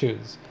social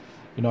issues.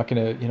 You're not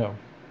going to,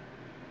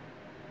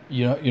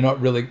 you're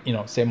not really,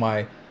 say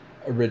my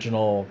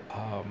original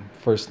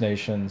First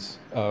Nations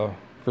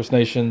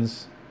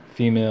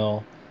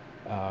female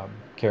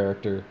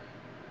character.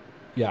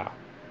 Yeah,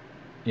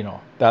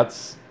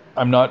 that's,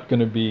 I'm not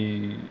going to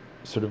be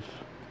sort of,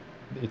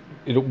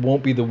 it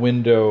won't be the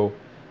window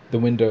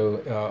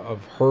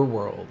of her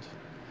world.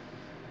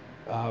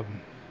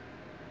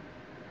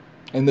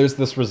 And there's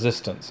this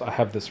resistance. I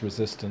have this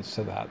resistance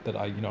to that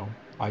I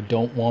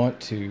don't want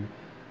to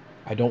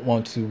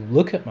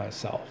look at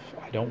myself.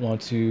 I don't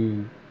want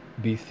to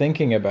be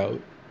thinking about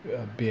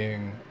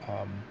being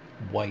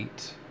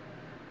white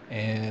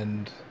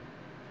and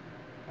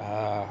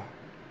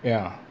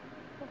yeah.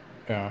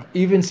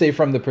 Even say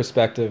from the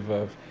perspective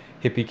of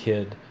hippie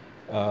kid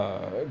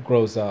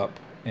grows up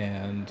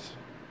and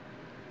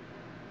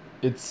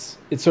it's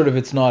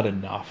not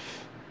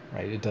enough,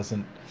 right? It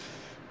doesn't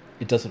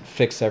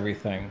fix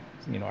everything.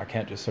 I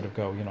can't just sort of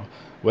go,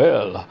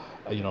 well,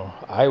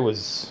 I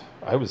was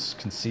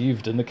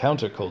conceived in the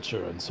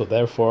counterculture, and so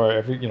therefore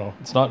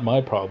it's not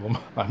my problem.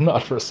 I'm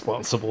not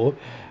responsible.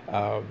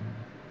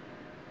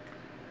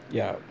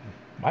 Yeah,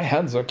 my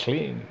hands are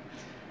clean,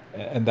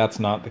 and that's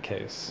not the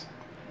case.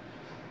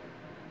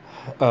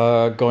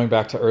 Going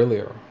back to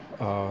earlier,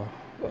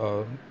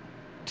 to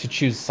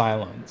choose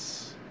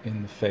silence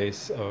in the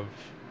face of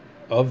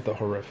the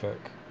horrific,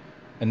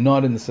 and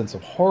not in the sense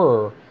of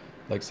horror,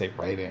 like say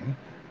writing,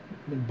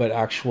 but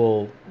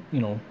actual,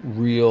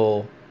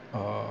 real,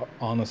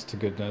 honest to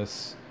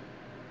goodness,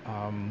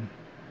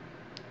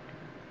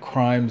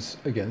 crimes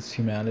against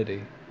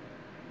humanity,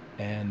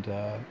 and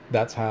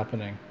that's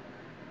happening.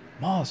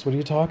 Moss, what are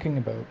you talking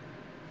about?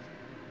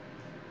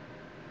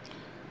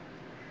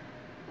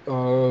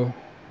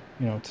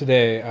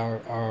 today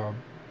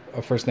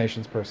a First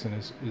Nations person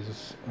is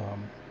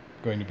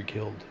going to be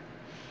killed.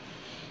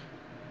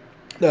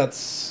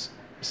 That's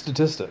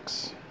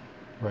statistics,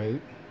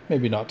 right?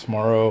 Maybe not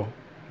tomorrow,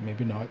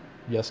 maybe not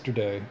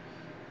yesterday,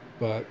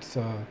 but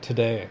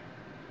today.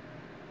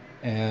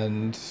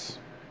 And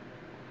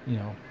you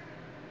know,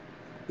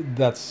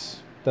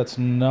 that's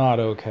not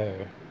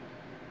okay.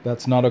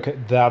 That's not okay.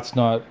 That's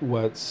not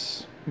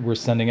what's we're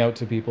sending out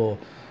to people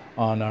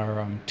on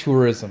our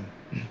tourism.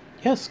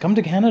 Yes, come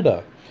to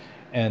Canada,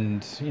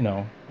 and you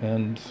know,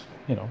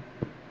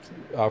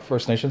 a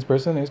First Nations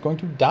person is going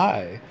to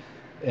die,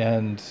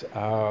 and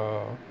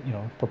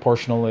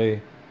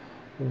proportionally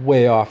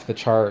way off the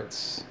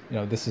charts.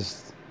 This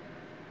is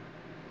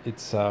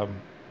it's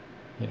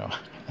you know,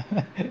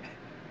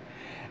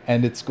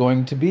 and it's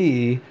going to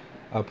be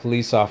a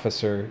police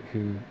officer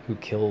who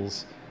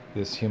kills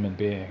this human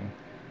being,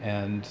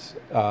 and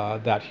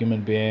that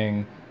human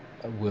being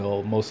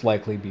will most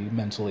likely be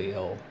mentally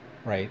ill,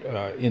 right?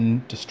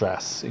 In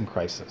distress, in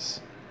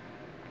crisis.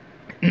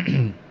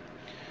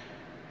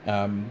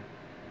 um,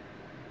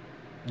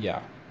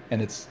 yeah,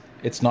 and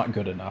it's not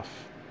good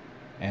enough,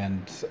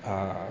 and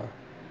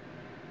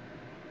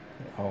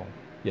oh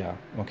yeah,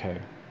 okay.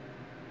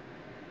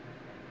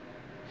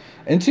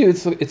 And two,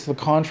 it's the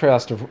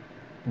contrast of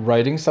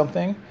writing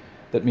something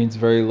that means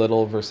very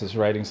little versus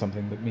writing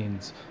something that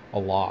means a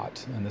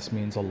lot, and this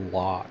means a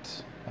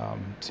lot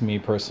to me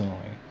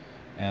personally,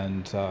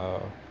 and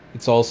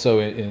it's also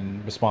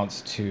in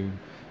response to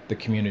the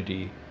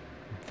community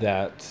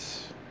that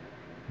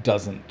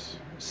doesn't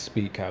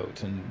speak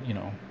out and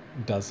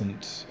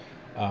doesn't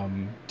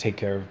take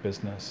care of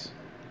business.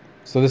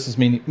 So this is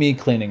me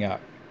cleaning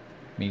up,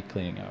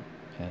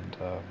 and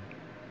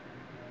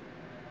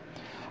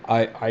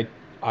I I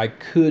I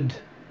could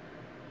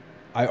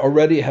I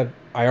already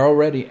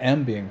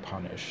am being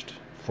punished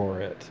for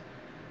it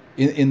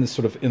in the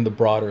sort of in the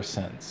broader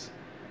sense,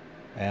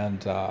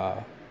 and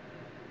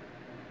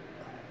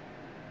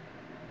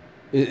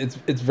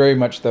it's very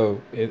much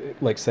though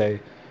like say,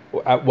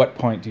 at what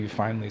point do you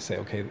finally say,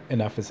 okay,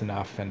 enough is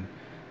enough, and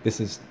this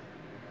is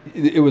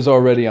it was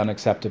already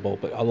unacceptable,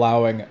 but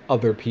allowing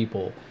other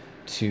people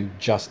to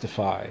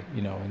justify,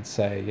 and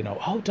say,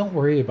 oh, don't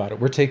worry about it,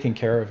 we're taking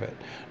care of it.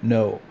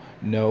 No,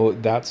 no,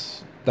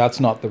 that's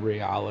not the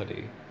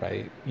reality,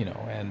 right?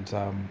 And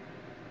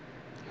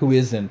who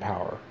is in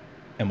power?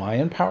 Am I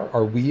in power?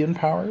 Are we in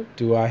power?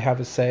 Do I have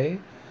a say?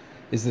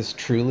 Is this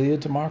truly a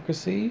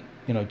democracy?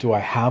 Do I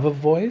have a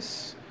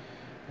voice?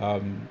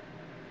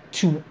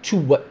 To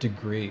what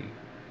degree?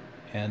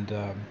 And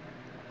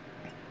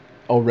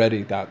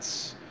already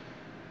that's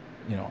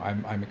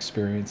I'm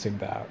experiencing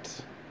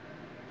that.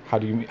 How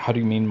do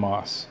you mean,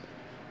 Moss?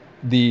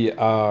 The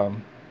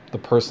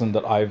person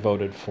that I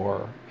voted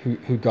for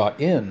who got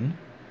in,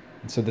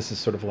 and so this is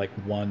sort of like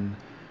one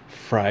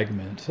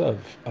fragment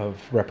of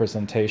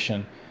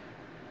representation.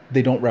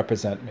 They don't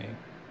represent me.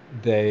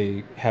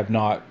 They have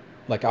not,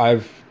 like,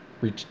 I've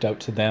reached out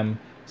to them,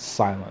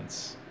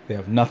 silence. They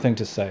have nothing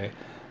to say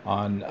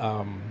on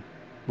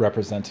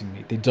representing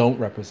me. They don't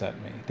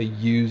represent me. They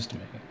used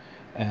me,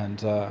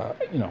 and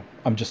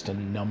I'm just a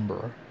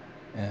number.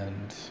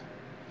 And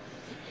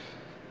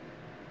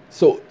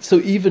so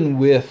even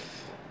with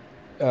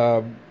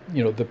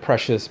the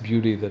precious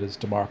beauty that is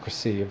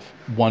democracy, of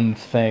one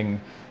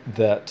thing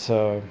that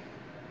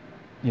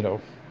you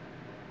know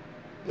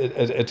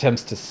it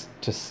attempts to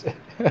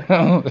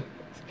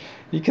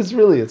because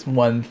really it's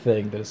one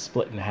thing that is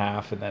split in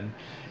half, and then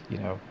you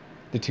know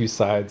the two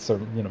sides are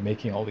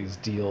making all these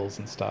deals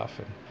and stuff,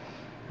 and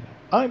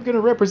I'm going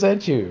to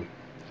represent you.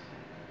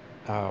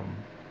 um,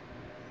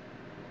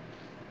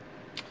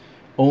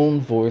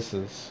 Own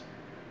voices.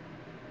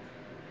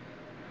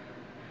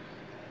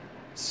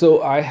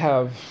 So I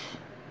have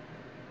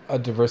a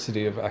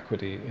diversity of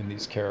equity in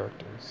these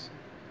characters.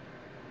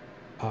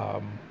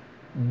 Um,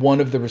 One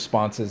of the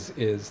responses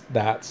is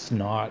that's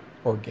not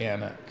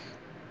organic,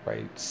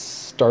 right?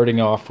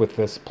 Starting off with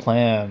this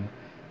plan,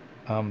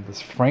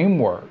 this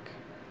framework,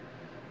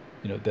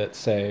 that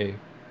say,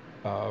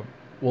 uh,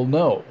 well,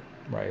 no,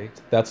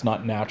 right? That's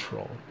not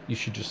natural. You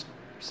should just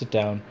sit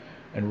down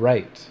and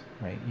write,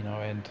 right?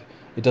 And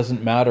it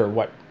doesn't matter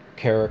what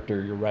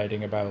character you're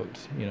writing about,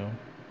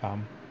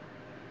 um,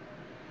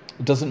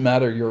 it doesn't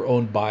matter your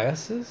own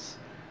biases.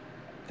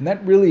 And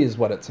that really is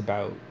what it's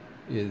about,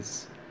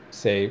 is,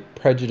 say,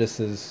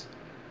 prejudices.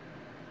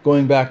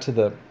 Going back to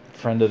the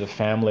friend of the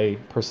family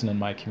person in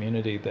my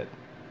community that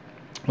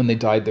when they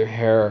dyed their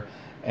hair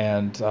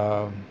and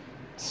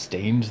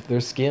stained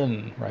their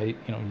skin, right,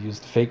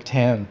 used fake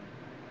tan,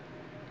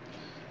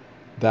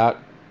 that,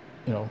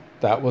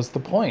 that was the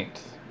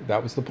point.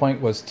 That was the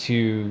point, was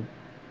to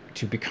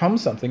become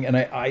something. And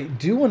I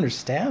do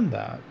understand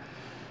that.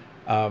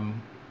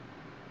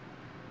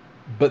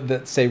 But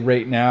that, say,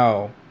 right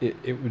now,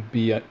 it would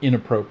be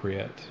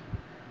inappropriate.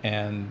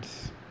 And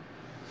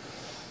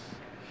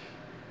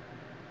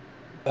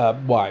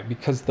why?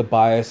 Because the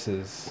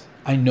biases,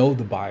 I know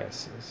the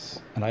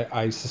biases. And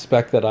I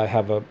suspect that I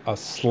have a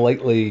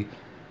slightly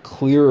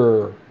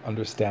clearer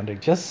understanding,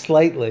 just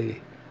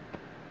slightly,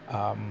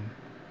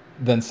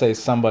 than say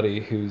somebody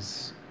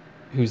who's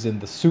in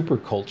the super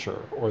culture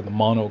or the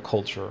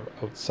monoculture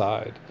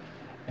outside.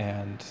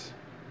 And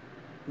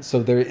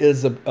so there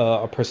is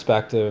a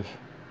perspective,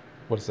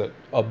 what is it,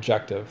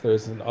 objective.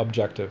 There's an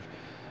objective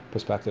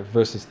perspective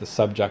versus the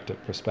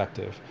subjective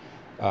perspective,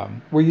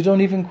 where you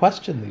don't even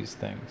question these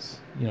things.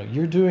 You know,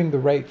 you're doing the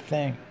right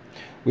thing.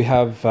 We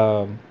have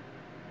a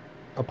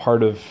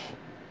part of,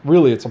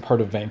 really it's a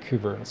part of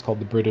Vancouver, and it's called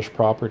the British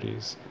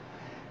Properties.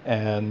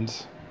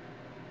 And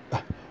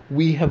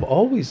we have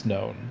always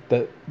known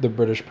that the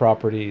British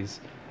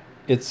Properties,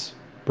 it's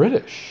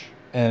British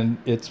and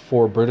it's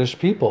for British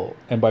people.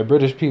 And by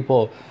British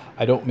people,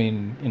 I don't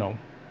mean, you know,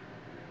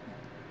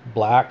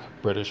 black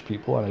British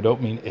people, and I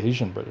don't mean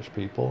Asian British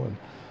people, and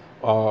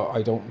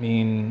I don't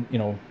mean, you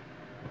know,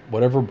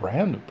 whatever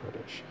brand of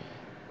British.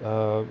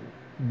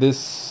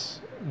 This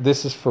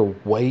is for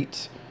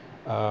white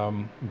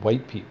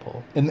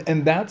people,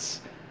 and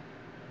that's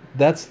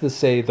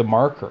the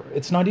marker.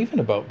 It's not even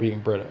about being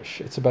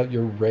British. It's about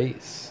your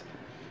race.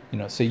 You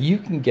know, so you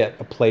can get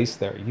a place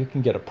there, you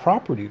can get a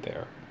property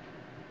there,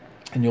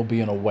 and you'll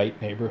be in a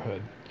white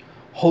neighborhood.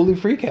 Holy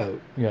freak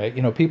out, right?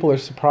 You know, people are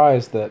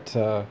surprised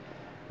that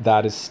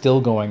that is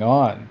still going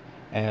on,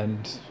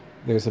 and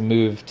there's a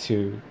move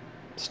to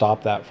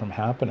stop that from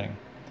happening.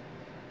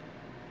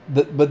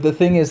 But the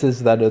thing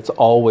is that it's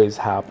always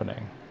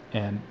happening,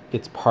 and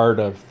it's part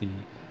of the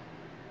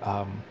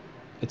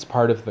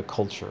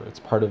culture. It's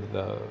part of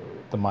the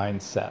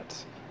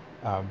mindset.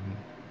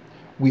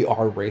 We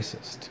are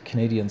racist.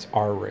 Canadians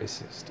are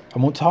racist. I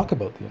won't talk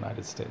about the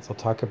United States. I'll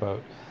talk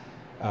about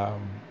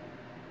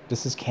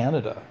this is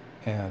Canada,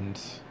 and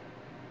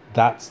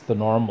that's the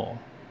normal.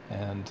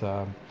 And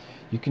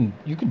you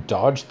can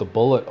dodge the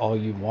bullet all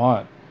you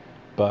want,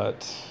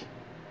 but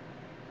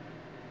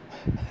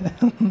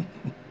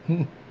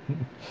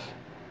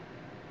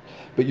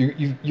but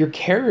you're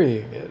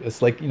carrying it.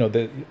 It's like, you know,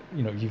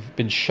 you've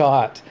been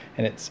shot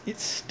and it's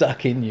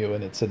stuck in you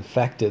and it's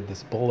infected,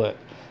 this bullet.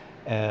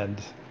 And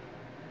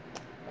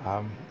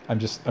I'm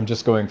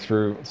just going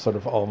through sort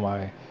of all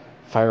my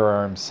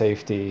firearm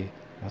safety.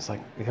 I was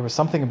like, there was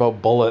something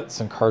about bullets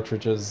and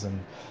cartridges and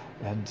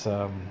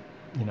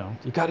you know,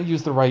 you got to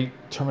use the right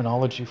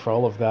terminology for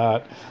all of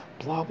that,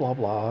 blah blah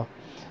blah.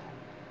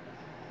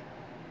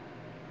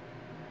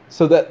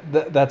 So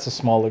that's a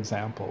small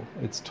example.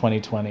 It's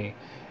 2020,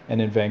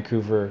 and in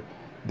Vancouver,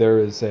 there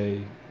is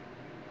a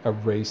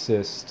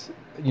racist,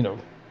 you know,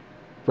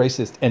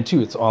 racist, and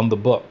two, it's on the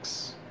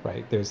books,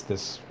 right? There's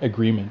this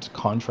agreement,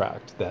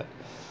 contract that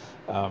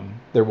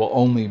there will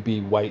only be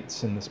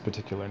whites in this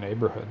particular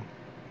neighborhood.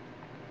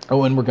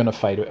 Oh, and we're going to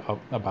fight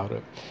about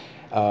it.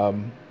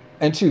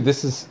 And two,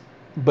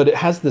 but it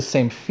has the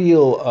same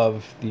feel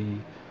of the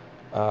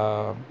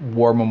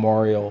war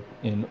memorial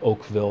in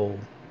Oakville,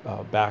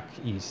 back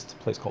east,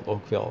 a place called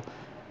Oakville.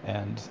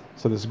 And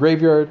so there's a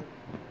graveyard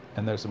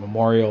and there's a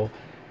memorial,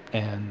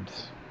 and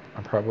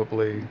I'm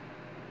probably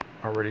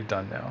already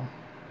done now.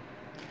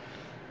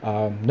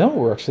 No,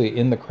 we're actually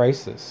in the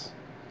crisis.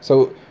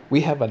 So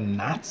we have a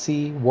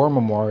Nazi war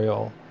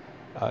memorial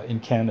in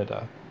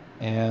Canada,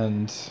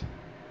 and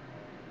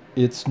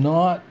it's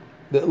not,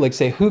 like,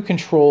 say, who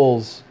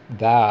controls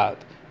that?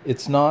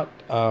 It's not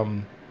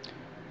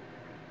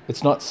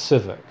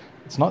civic.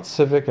 It's not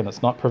civic, and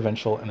it's not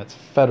provincial, and it's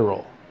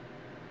federal.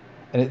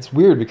 And it's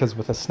weird because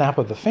with a snap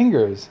of the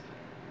fingers,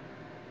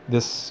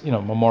 this, you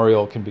know,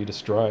 memorial can be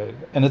destroyed.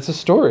 And it's a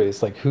story.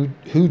 It's like, who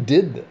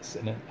did this?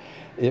 And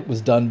it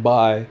was done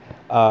by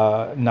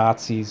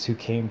Nazis who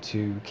came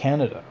to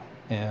Canada,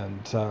 and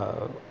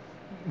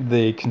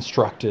they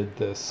constructed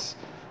this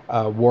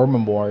war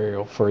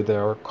memorial for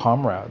their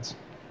comrades.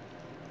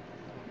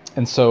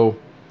 And so,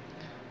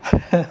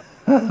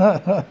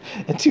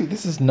 and two,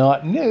 this is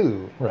not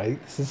new,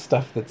 right? This is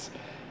stuff that's,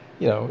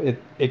 you know,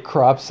 it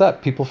crops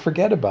up. People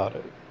forget about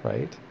it,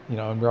 right? You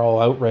know, and we're all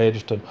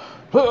outraged and,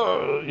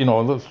 you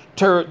know, let's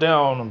tear it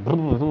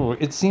down.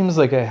 It seems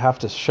like I have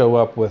to show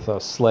up with a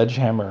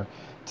sledgehammer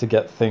to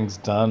get things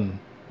done.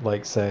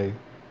 Like, say,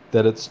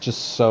 that it's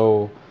just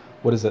so,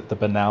 what is it? The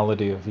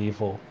banality of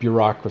evil,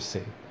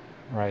 bureaucracy,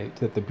 right?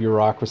 That the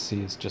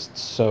bureaucracy is just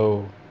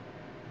so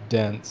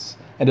dense,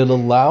 and it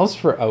allows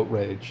for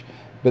outrage.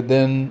 But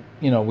then,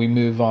 you know, we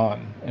move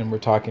on and we're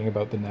talking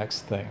about the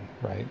next thing,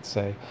 right?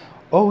 Say,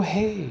 oh,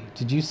 hey,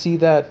 did you see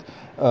that,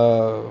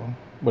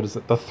 what is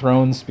it? The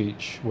throne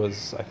speech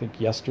was, I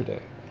think,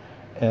 yesterday.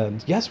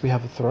 And yes, we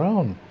have a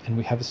throne and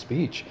we have a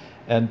speech.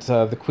 And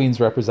the Queen's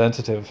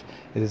representative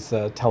is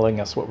telling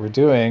us what we're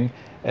doing.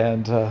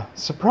 And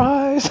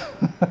surprise,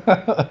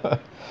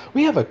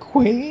 we have a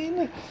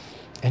queen,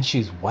 and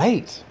she's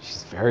white.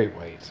 She's very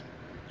white.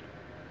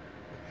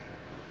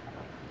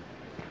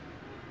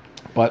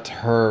 But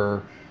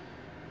her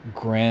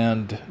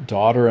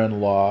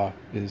granddaughter-in-law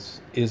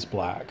is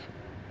black,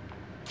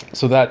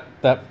 so that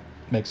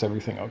makes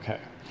everything okay.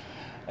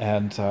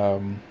 And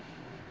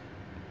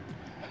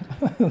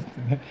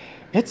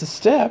it's a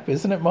step,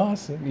 isn't it,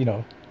 Moss? You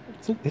know,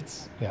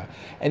 it's yeah.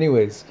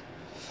 Anyways,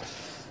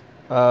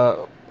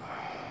 Uh,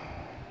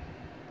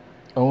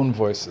 Own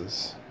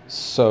voices.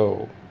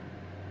 So,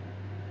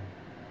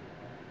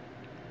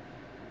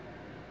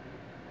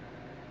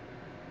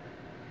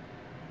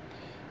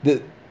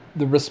 the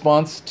the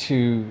response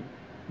to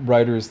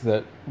writers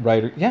that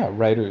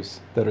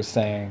are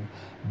saying,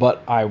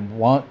 but I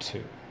want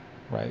to,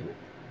 right?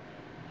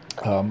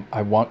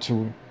 I want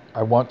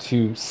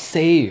to,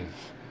 save,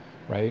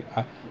 right?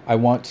 I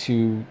want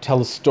to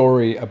tell a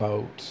story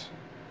about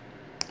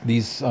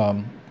these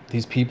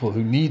people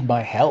who need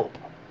my help,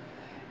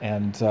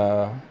 and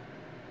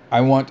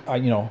I want,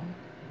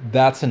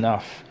 that's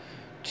enough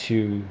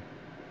to,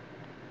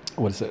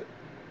 what is it?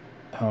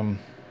 Um,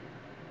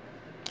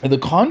 the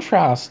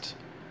contrast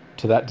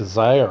to that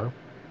desire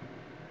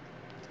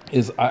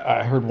is,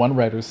 I heard one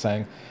writer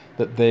saying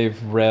that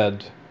they've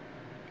read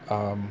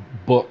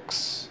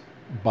books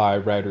by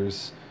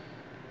writers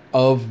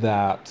of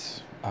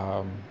that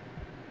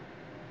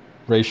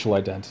racial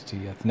identity,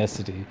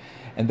 ethnicity,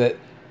 and that,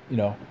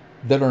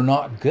 that are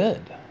not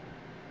good.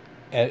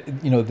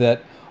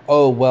 That,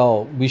 oh,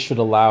 well, we should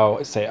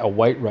allow, say, a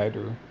white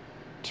writer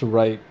to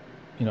write,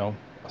 a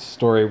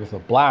story with a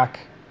black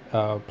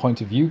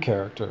point of view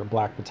character, a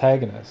black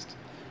protagonist,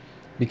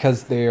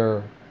 because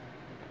they're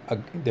a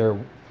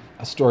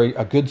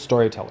good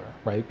storyteller,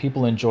 right?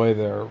 People enjoy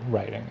their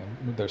writing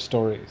and their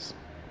stories,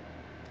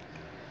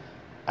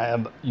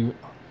 and you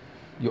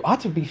ought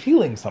to be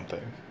feeling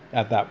something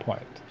at that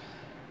point,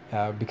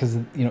 because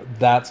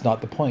that's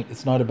not the point.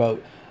 It's not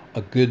about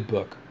a good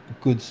book,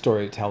 good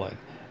storytelling.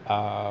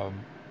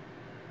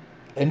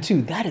 And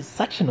two, that is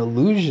such an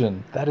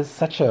illusion. That is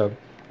such a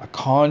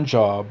con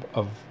job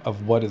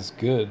of what is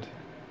good.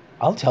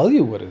 I'll tell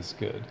you what is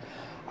good.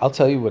 I'll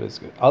tell you what is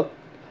good.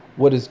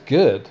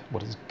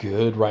 What is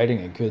good writing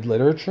and good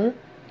literature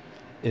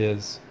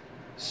is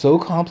so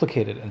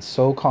complicated and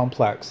so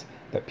complex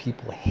that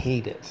people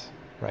hate it,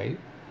 right?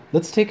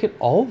 Let's take it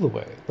all the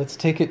way. Let's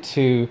take it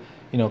to,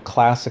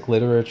 classic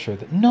literature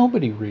that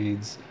nobody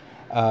reads.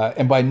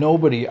 And by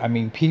nobody, I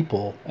mean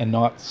people and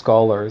not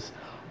scholars.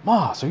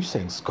 Moss, are you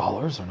saying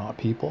scholars are not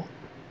people?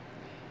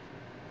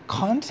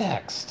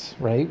 Context,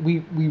 right? We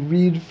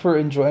read for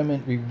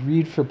enjoyment. We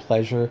read for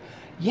pleasure.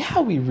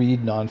 Yeah, we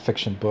read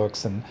nonfiction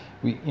books, and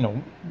we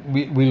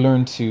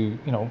learn to,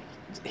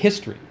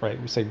 history, right?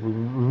 We say we're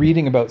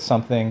reading about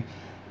something,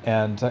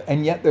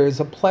 and yet there is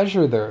a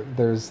pleasure there.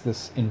 There's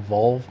this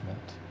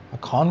involvement, a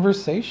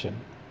conversation.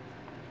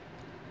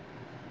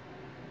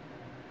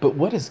 But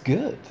what is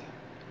good?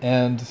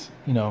 And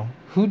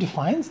who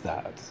defines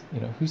that?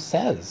 Who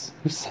says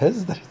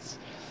that it's?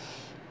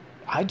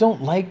 I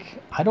don't like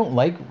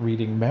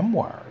reading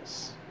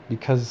memoirs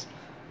because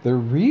they're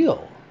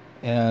real,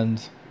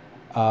 and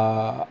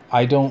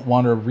I don't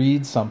want to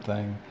read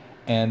something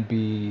and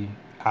be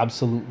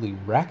absolutely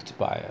wrecked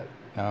by it.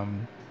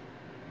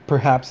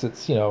 Perhaps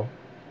it's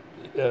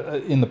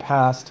in the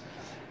past,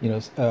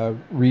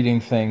 reading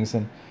things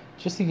and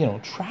just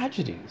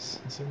tragedies.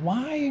 And say,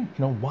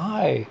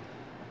 why?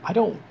 I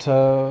don't.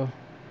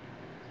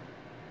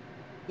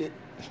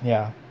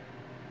 Yeah.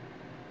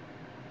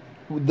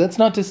 That's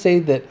not to say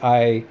that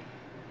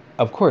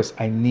of course,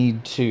 I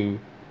need to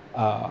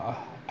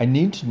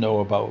know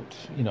about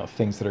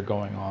things that are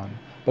going on,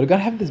 but I've got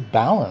to have this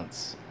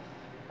balance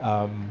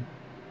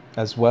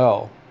as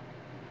well.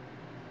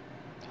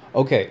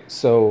 Okay,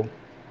 so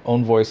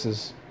own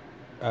voices.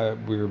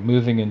 We're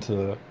moving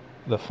into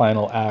the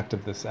final act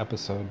of this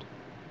episode,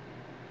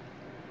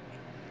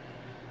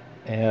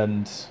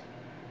 and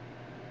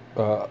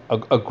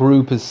a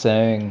group is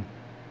saying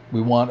we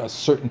want a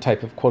certain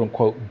type of quote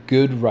unquote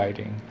good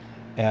writing,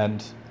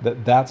 and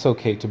that's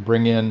okay to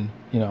bring in,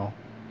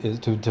 is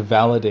to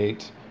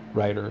validate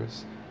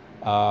writers.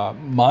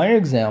 My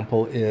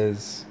example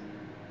is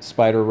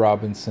Spider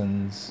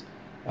Robinson's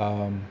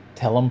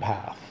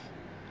Telepath,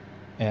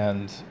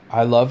 and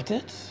I loved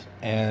it,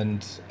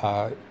 and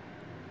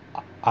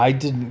I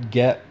didn't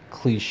get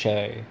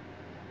cliche.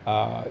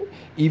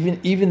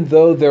 Even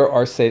though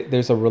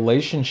there's a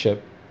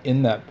relationship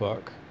in that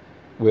book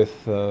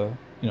with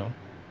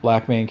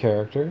black main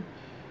character.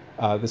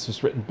 This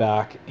was written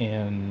back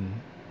in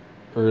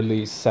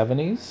early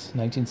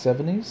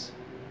 1970s.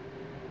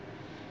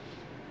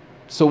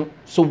 So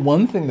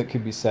one thing that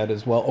could be said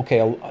is, well,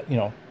 okay,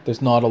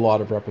 there's not a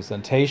lot of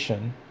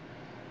representation,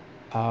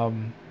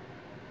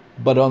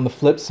 but on the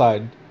flip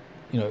side,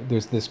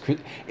 there's this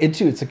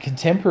it's a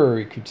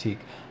contemporary critique.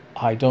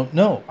 I don't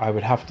know. I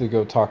would have to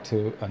go talk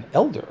to an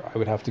elder. I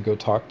would have to go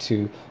talk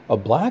to a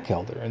black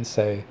elder and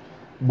say,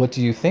 what do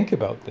you think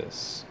about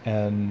this?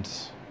 And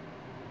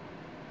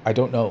I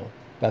don't know.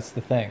 That's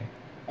the thing.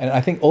 And I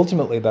think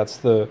ultimately that's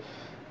the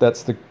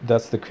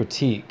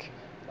critique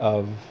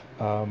of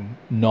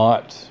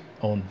not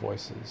own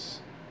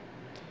voices.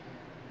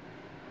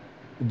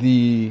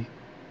 The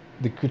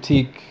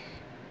critique,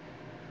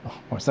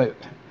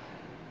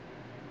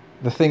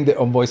 the thing that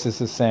Own Voices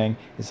is saying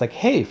is like,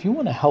 hey, if you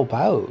want to help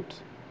out,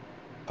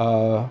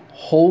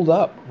 hold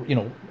up,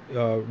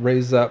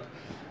 raise up,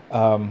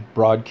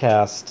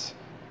 broadcast,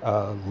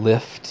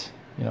 lift,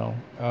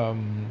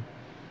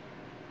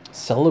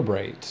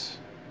 celebrate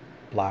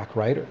Black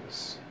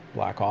writers,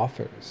 Black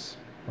authors,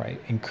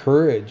 right?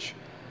 Encourage,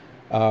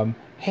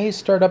 hey,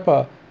 start up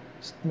a,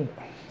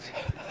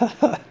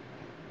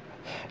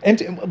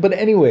 but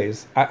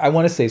anyways, I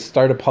want to say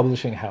start a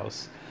publishing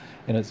house,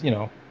 and it's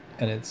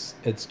and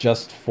it's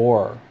just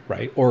for,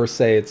 right, or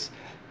say it's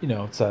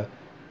it's a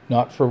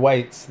not for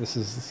whites. This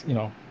is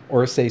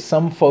or say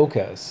some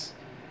focus,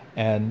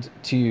 and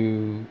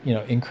to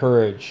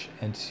encourage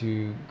and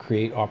to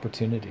create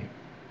opportunity.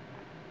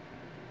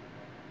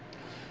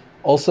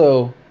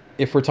 Also,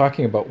 if we're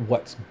talking about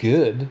what's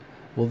good,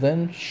 well,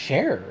 then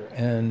share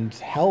and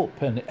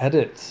help and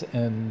edit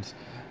and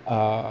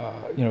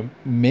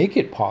make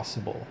it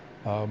possible.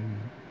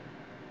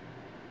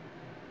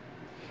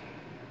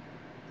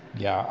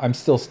 Yeah, I'm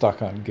still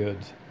stuck on good,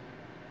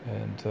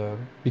 and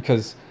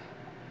because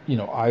you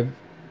know I've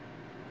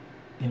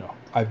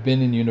I've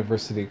been in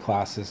university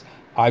classes.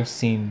 I've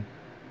seen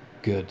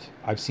good.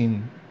 I've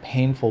seen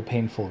painful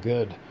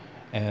good,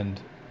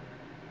 and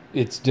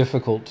it's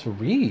difficult to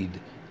read,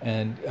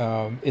 and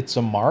it's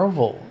a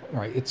marvel,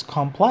 right? It's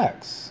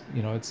complex.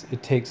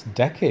 It takes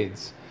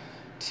decades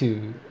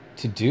to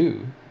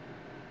do,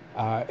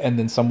 and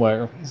then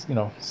somewhere,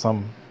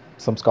 some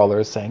scholar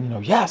is saying,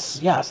 yes,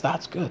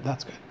 that's good,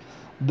 that's good.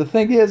 The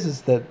thing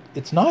is that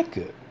it's not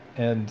good,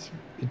 and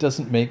it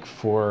doesn't make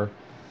for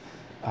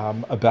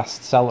a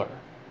bestseller,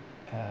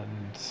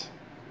 and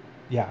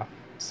yeah.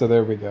 So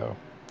there we go.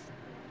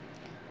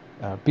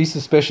 Be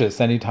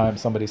suspicious anytime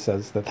somebody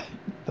says that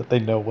they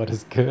know what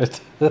is good.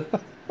 They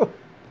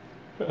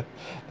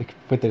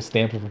put their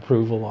stamp of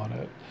approval on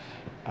it,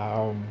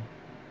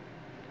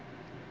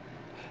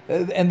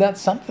 and that's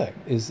something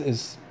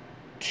is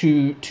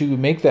to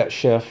make that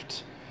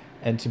shift,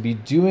 and to be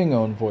doing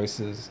own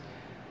voices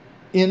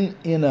in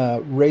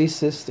a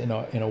racist, in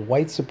a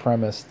white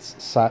supremacist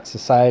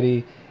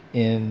society,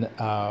 in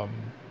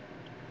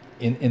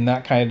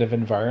that kind of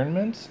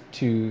environment,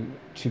 to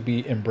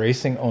be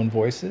embracing own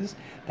voices.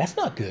 That's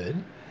not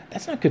good.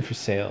 That's not good for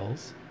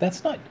sales.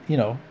 That's not,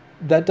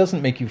 that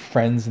doesn't make you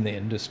friends in the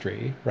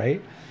industry,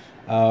 right?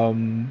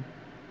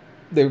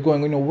 They're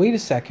going, wait a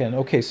second.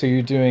 Okay, so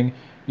you're doing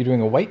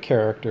a white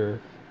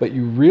character, but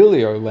you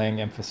really are laying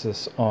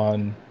emphasis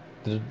on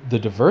the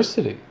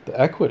diversity,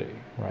 the equity,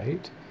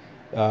 right?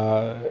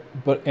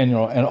 But and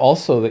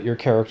also that your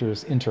character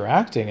is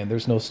interacting and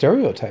there's no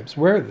stereotypes.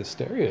 Where are the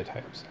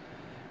stereotypes?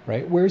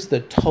 Right? Where's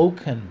the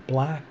token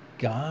Black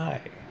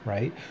guy,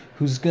 right?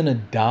 Who's gonna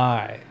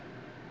die?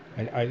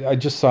 I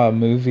just saw a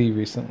movie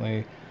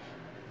recently,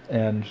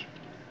 and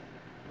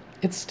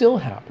it's still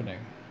happening,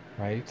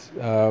 right?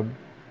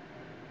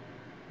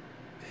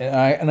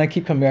 And I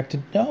keep coming back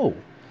to no,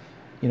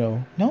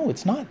 no,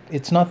 it's not.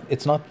 It's not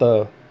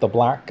the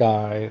Black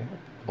guy,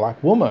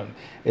 Black woman.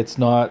 It's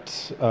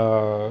not.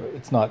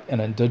 It's not an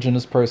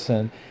Indigenous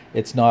person.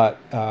 It's not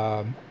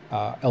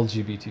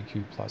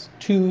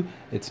LGBTQ+2.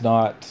 It's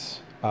not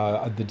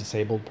the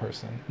disabled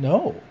person.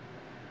 No,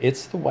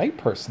 it's the white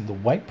person. The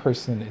white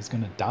person is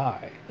going to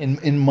die.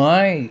 In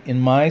my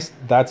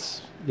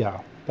that's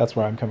that's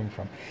where I'm coming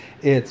from.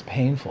 It's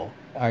painful.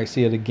 I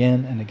see it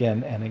again and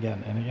again and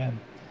again and again.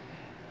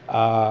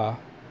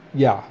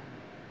 Yeah.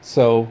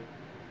 So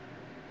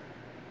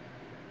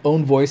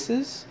own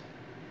voices,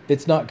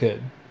 it's not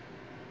good.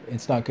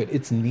 It's not good.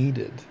 It's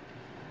needed.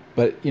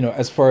 But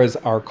as far as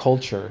our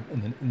culture in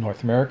the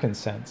North American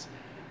sense,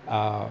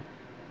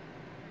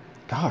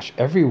 gosh,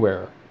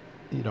 everywhere,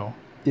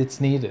 it's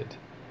needed.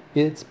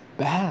 It's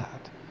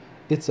bad.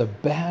 It's a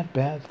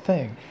bad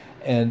thing,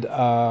 and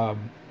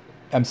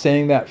I'm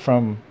saying that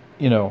from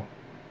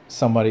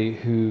somebody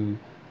who,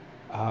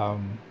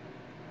 I'm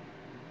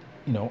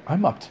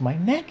up to my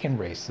neck in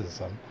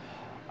racism.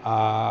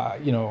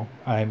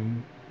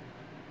 I'm.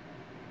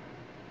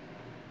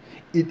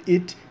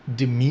 It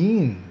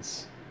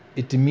demeans.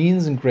 It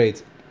demeans and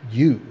degrades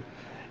you,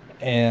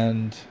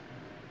 and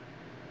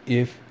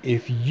if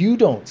you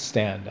don't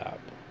stand up,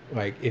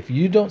 if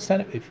you don't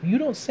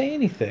say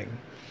anything,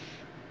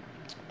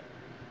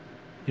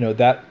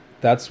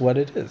 that's what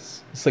it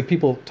is. It's like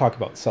people talk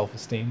about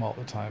self-esteem all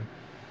the time,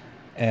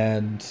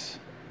 and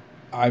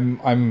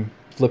I'm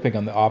flipping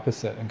on the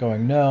opposite and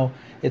going, no,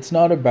 it's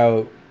not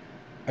about.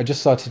 I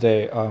just saw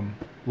today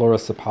Laura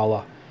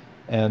Sapala,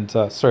 and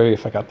sorry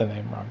if I got the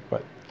name wrong,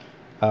 but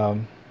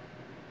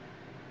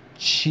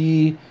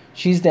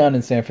she's down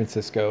in San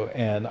Francisco,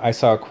 and I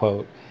saw a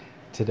quote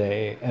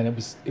today, and it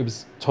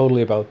was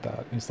totally about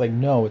that. It's like,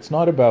 no, it's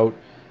not about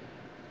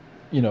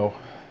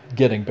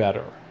getting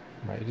better,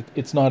 right?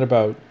 It's not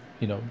about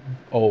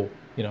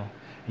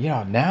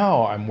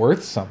now I'm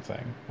worth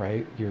something,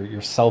 right?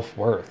 Your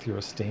self-worth, your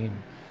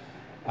esteem.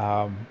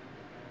 No,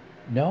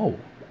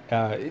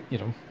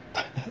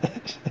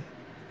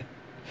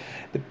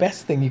 the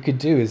best thing you could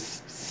do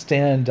is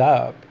stand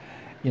up,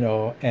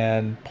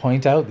 and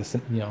point out this,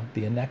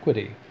 the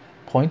inequity,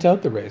 point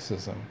out the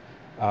racism.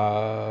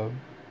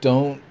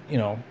 Don't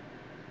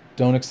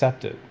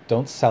accept it.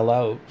 Don't sell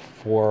out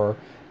for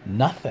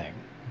nothing,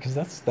 because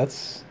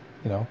that's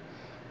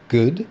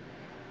good.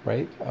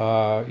 right?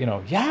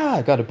 Yeah,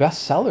 I got a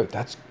bestseller.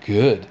 That's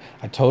good.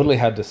 I totally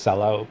had to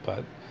sell out,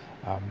 but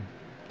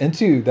and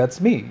two,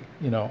 that's me.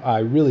 I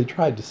really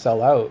tried to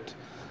sell out.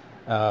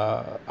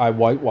 I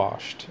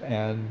whitewashed,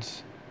 and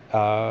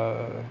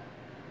uh,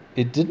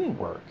 it didn't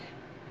work.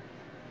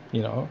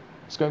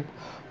 It's going.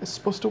 It's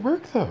supposed to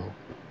work though.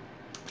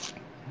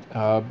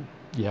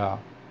 Yeah.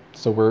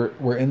 So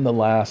we're in the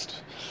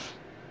last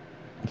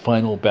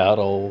final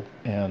battle,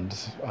 and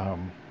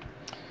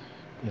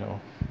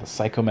the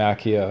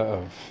psychomachia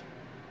of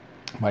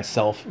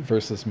myself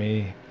versus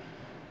me,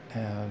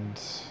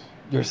 and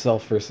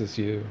yourself versus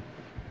you.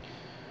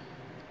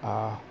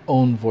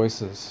 Own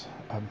voices.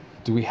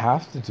 Do we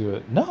have to do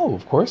it? No,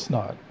 of course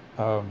not.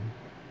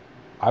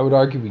 I would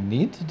argue we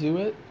need to do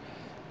it.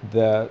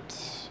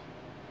 That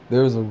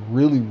there's a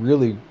really,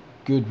 really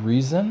good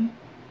reason.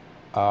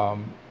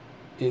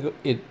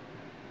 It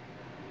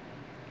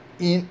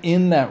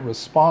in that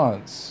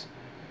response,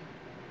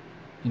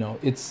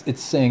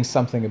 it's saying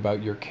something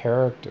about your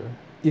character.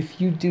 If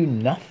you do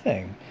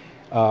nothing,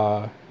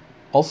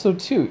 also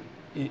too,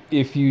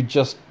 if you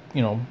just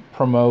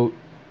promote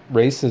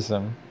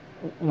racism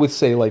with,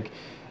 say, like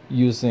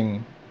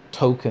using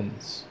token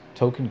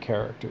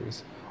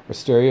characters or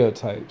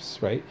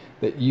stereotypes, right?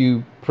 That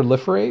you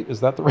proliferate, is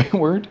that the right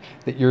word?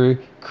 That you're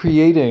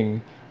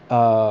creating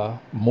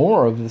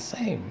more of the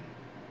same.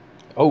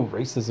 Oh,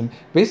 racism.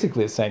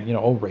 Basically, it's saying,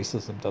 oh,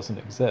 racism doesn't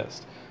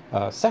exist.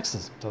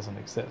 Sexism doesn't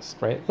exist,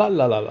 right? La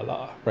la la la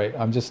la, right?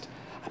 I'm just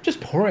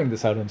pouring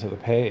this out into the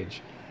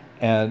page,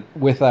 and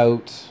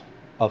without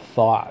a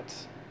thought,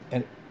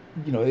 and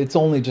it's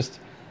only just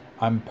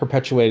I'm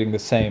perpetuating the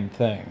same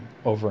thing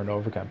over and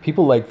over again.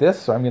 People like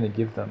this, so I'm going to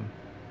give them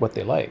what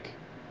they like.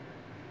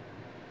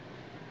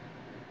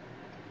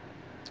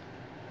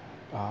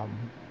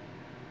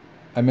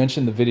 I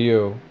mentioned the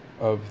video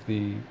of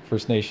the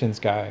First Nations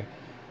guy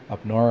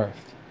up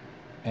north,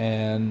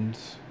 and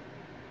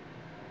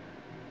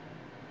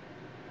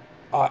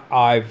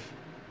I've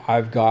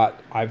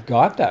got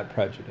that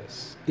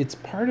prejudice. It's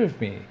part of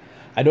me.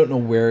 I don't know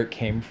where it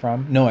came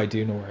from. No, I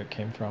do know where it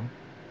came from.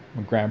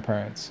 My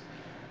grandparents.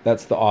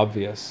 That's the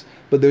obvious.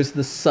 But there's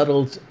the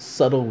subtle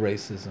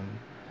racism,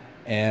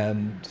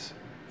 and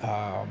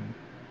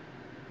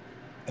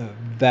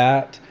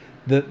that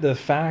the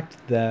fact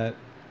that,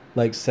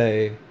 like,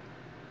 say,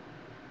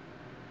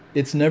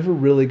 it's never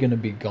really going to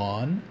be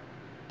gone.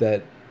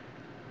 That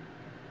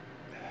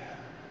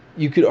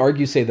you could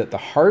argue, say, that the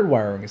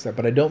hardwiring is there,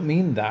 but I don't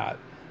mean that.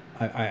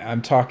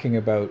 I'm talking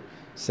about,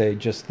 say,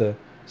 just the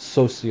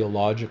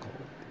sociological,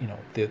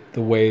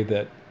 the way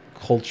that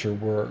culture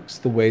works,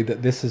 the way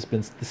that the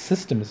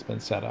system has been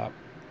set up.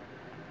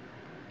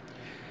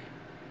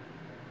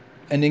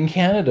 And in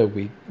Canada,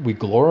 we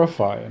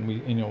glorify, and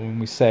when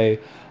we say,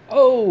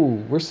 oh,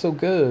 we're so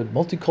good,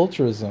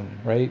 multiculturalism,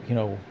 right?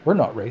 We're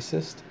not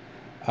racist,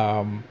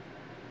 and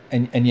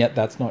yet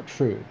that's not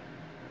true.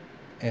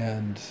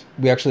 And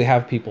we actually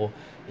have people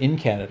in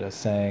Canada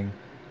saying,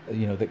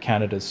 that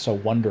Canada is so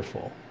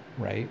wonderful,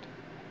 right?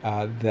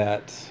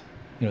 That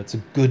it's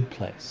a good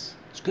place.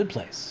 It's a good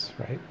place,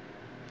 right?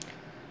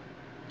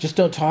 Just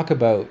don't talk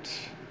about,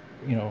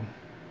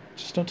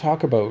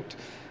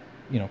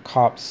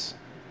 cops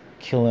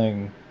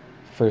killing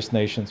First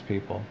Nations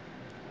people,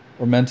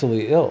 or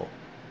mentally ill,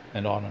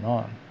 and on and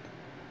on.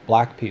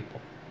 Black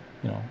people,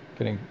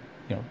 getting,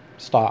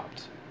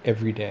 stopped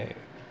every day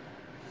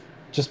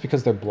just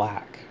because they're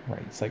black,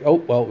 right? It's like, oh,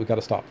 well, we got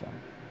to stop them.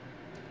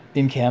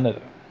 In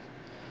Canada.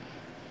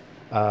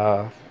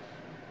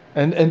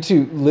 And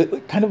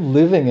to kind of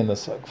living in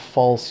this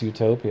false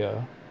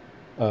utopia.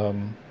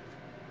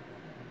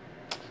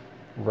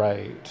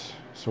 Right.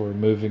 So we're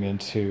moving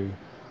into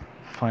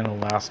final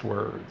last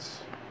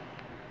words.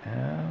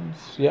 And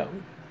yeah,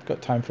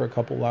 got time for a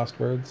couple last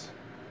words.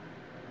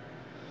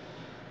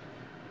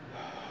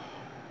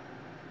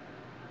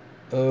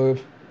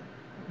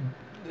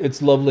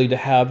 It's lovely to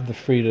have the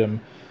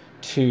freedom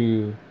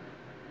to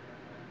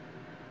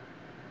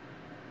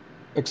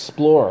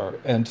explore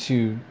and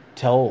to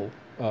tell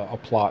a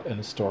plot and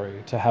a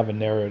story, to have a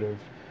narrative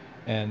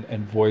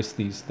and voice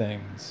these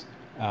things.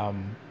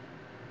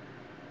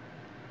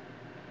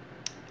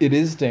 It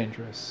is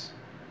dangerous.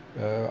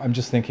 I'm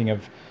just thinking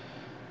of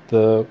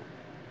the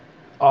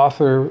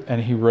author,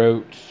 and he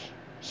wrote,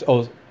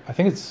 I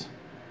think it's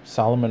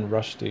Salman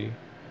Rushdie,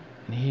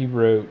 and he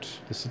wrote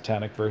the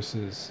Satanic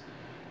Verses,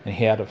 and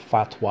he had a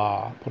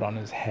fatwa put on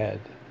his head.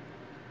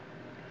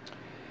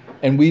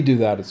 And we do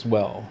that as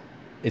well.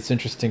 It's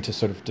interesting to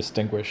sort of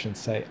distinguish and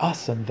say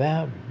us and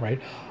them, right?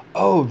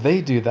 Oh,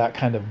 they do that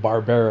kind of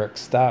barbaric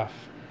stuff,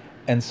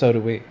 and so do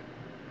we.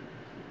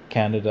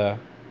 Canada,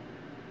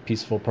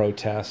 peaceful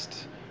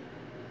protest,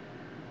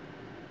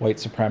 white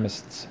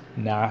supremacists,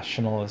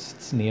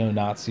 nationalists,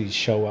 neo-Nazis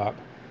show up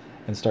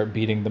and start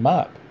beating them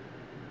up,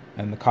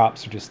 and the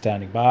cops are just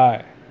standing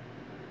by.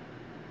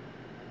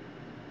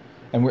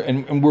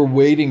 And we're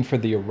waiting for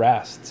the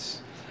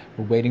arrests.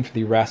 We're waiting for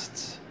the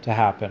arrests to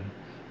happen.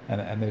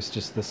 And there's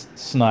just this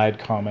snide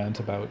comment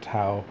about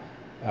how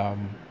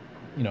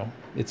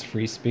it's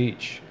free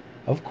speech.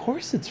 Of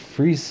course it's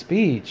free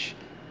speech.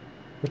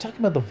 We're talking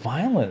about the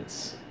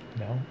violence,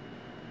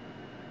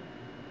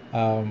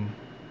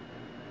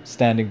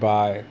 standing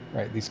by,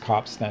 right? These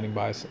cops standing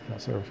by,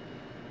 sort of,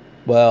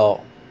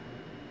 well,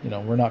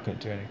 we're not going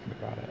to do anything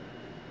about it.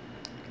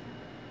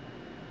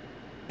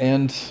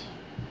 And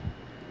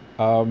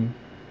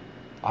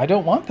I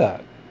don't want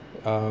that.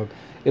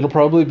 It'll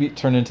probably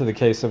turn into the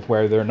case of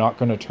where they're not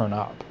going to turn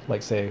up.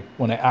 Like, say,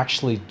 when I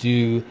actually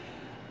do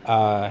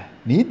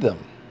need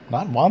them,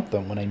 not want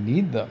them, when I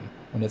need them,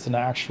 when it's an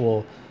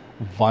actual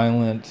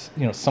violent,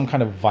 some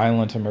kind of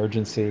violent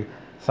emergency,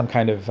 some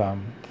kind of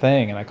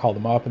thing, and I call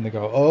them up and they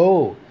go,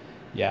 oh,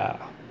 yeah,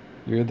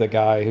 you're the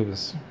guy who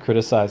was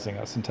criticizing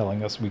us and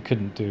telling us we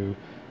couldn't do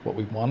what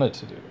we wanted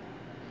to do,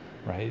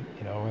 right?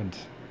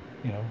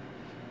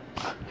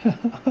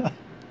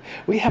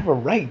 We have a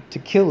right to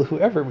kill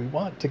whoever we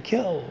want to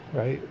kill,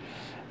 right?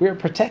 We are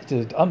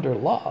protected under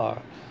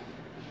law.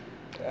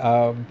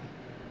 Are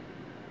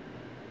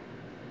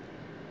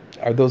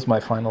those my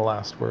final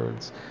last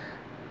words?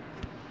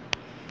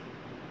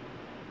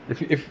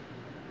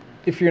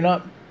 If you're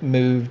not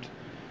moved,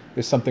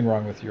 there's something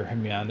wrong with your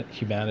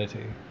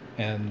humanity,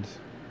 and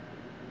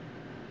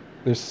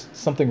there's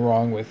something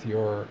wrong with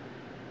your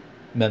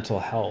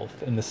mental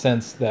health, in the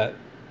sense that,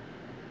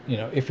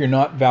 if you're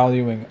not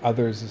valuing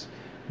others,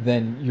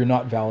 then you're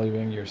not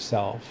valuing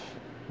yourself,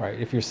 right?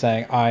 If you're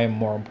saying I am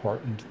more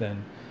important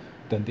than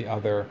the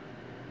other,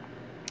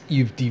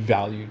 you've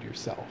devalued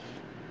yourself,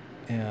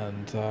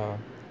 and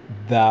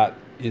that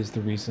is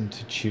the reason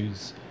to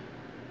choose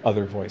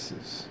other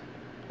voices.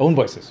 Own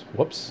voices.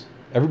 Whoops.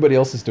 Everybody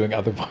else is doing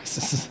other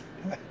voices.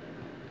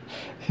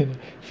 If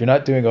you're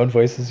not doing own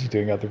voices, you're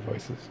doing other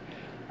voices.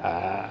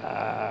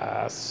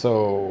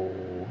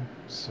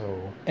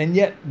 And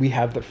yet we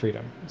have the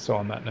freedom. So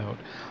on that note,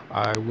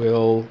 I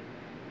will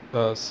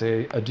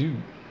say adieu.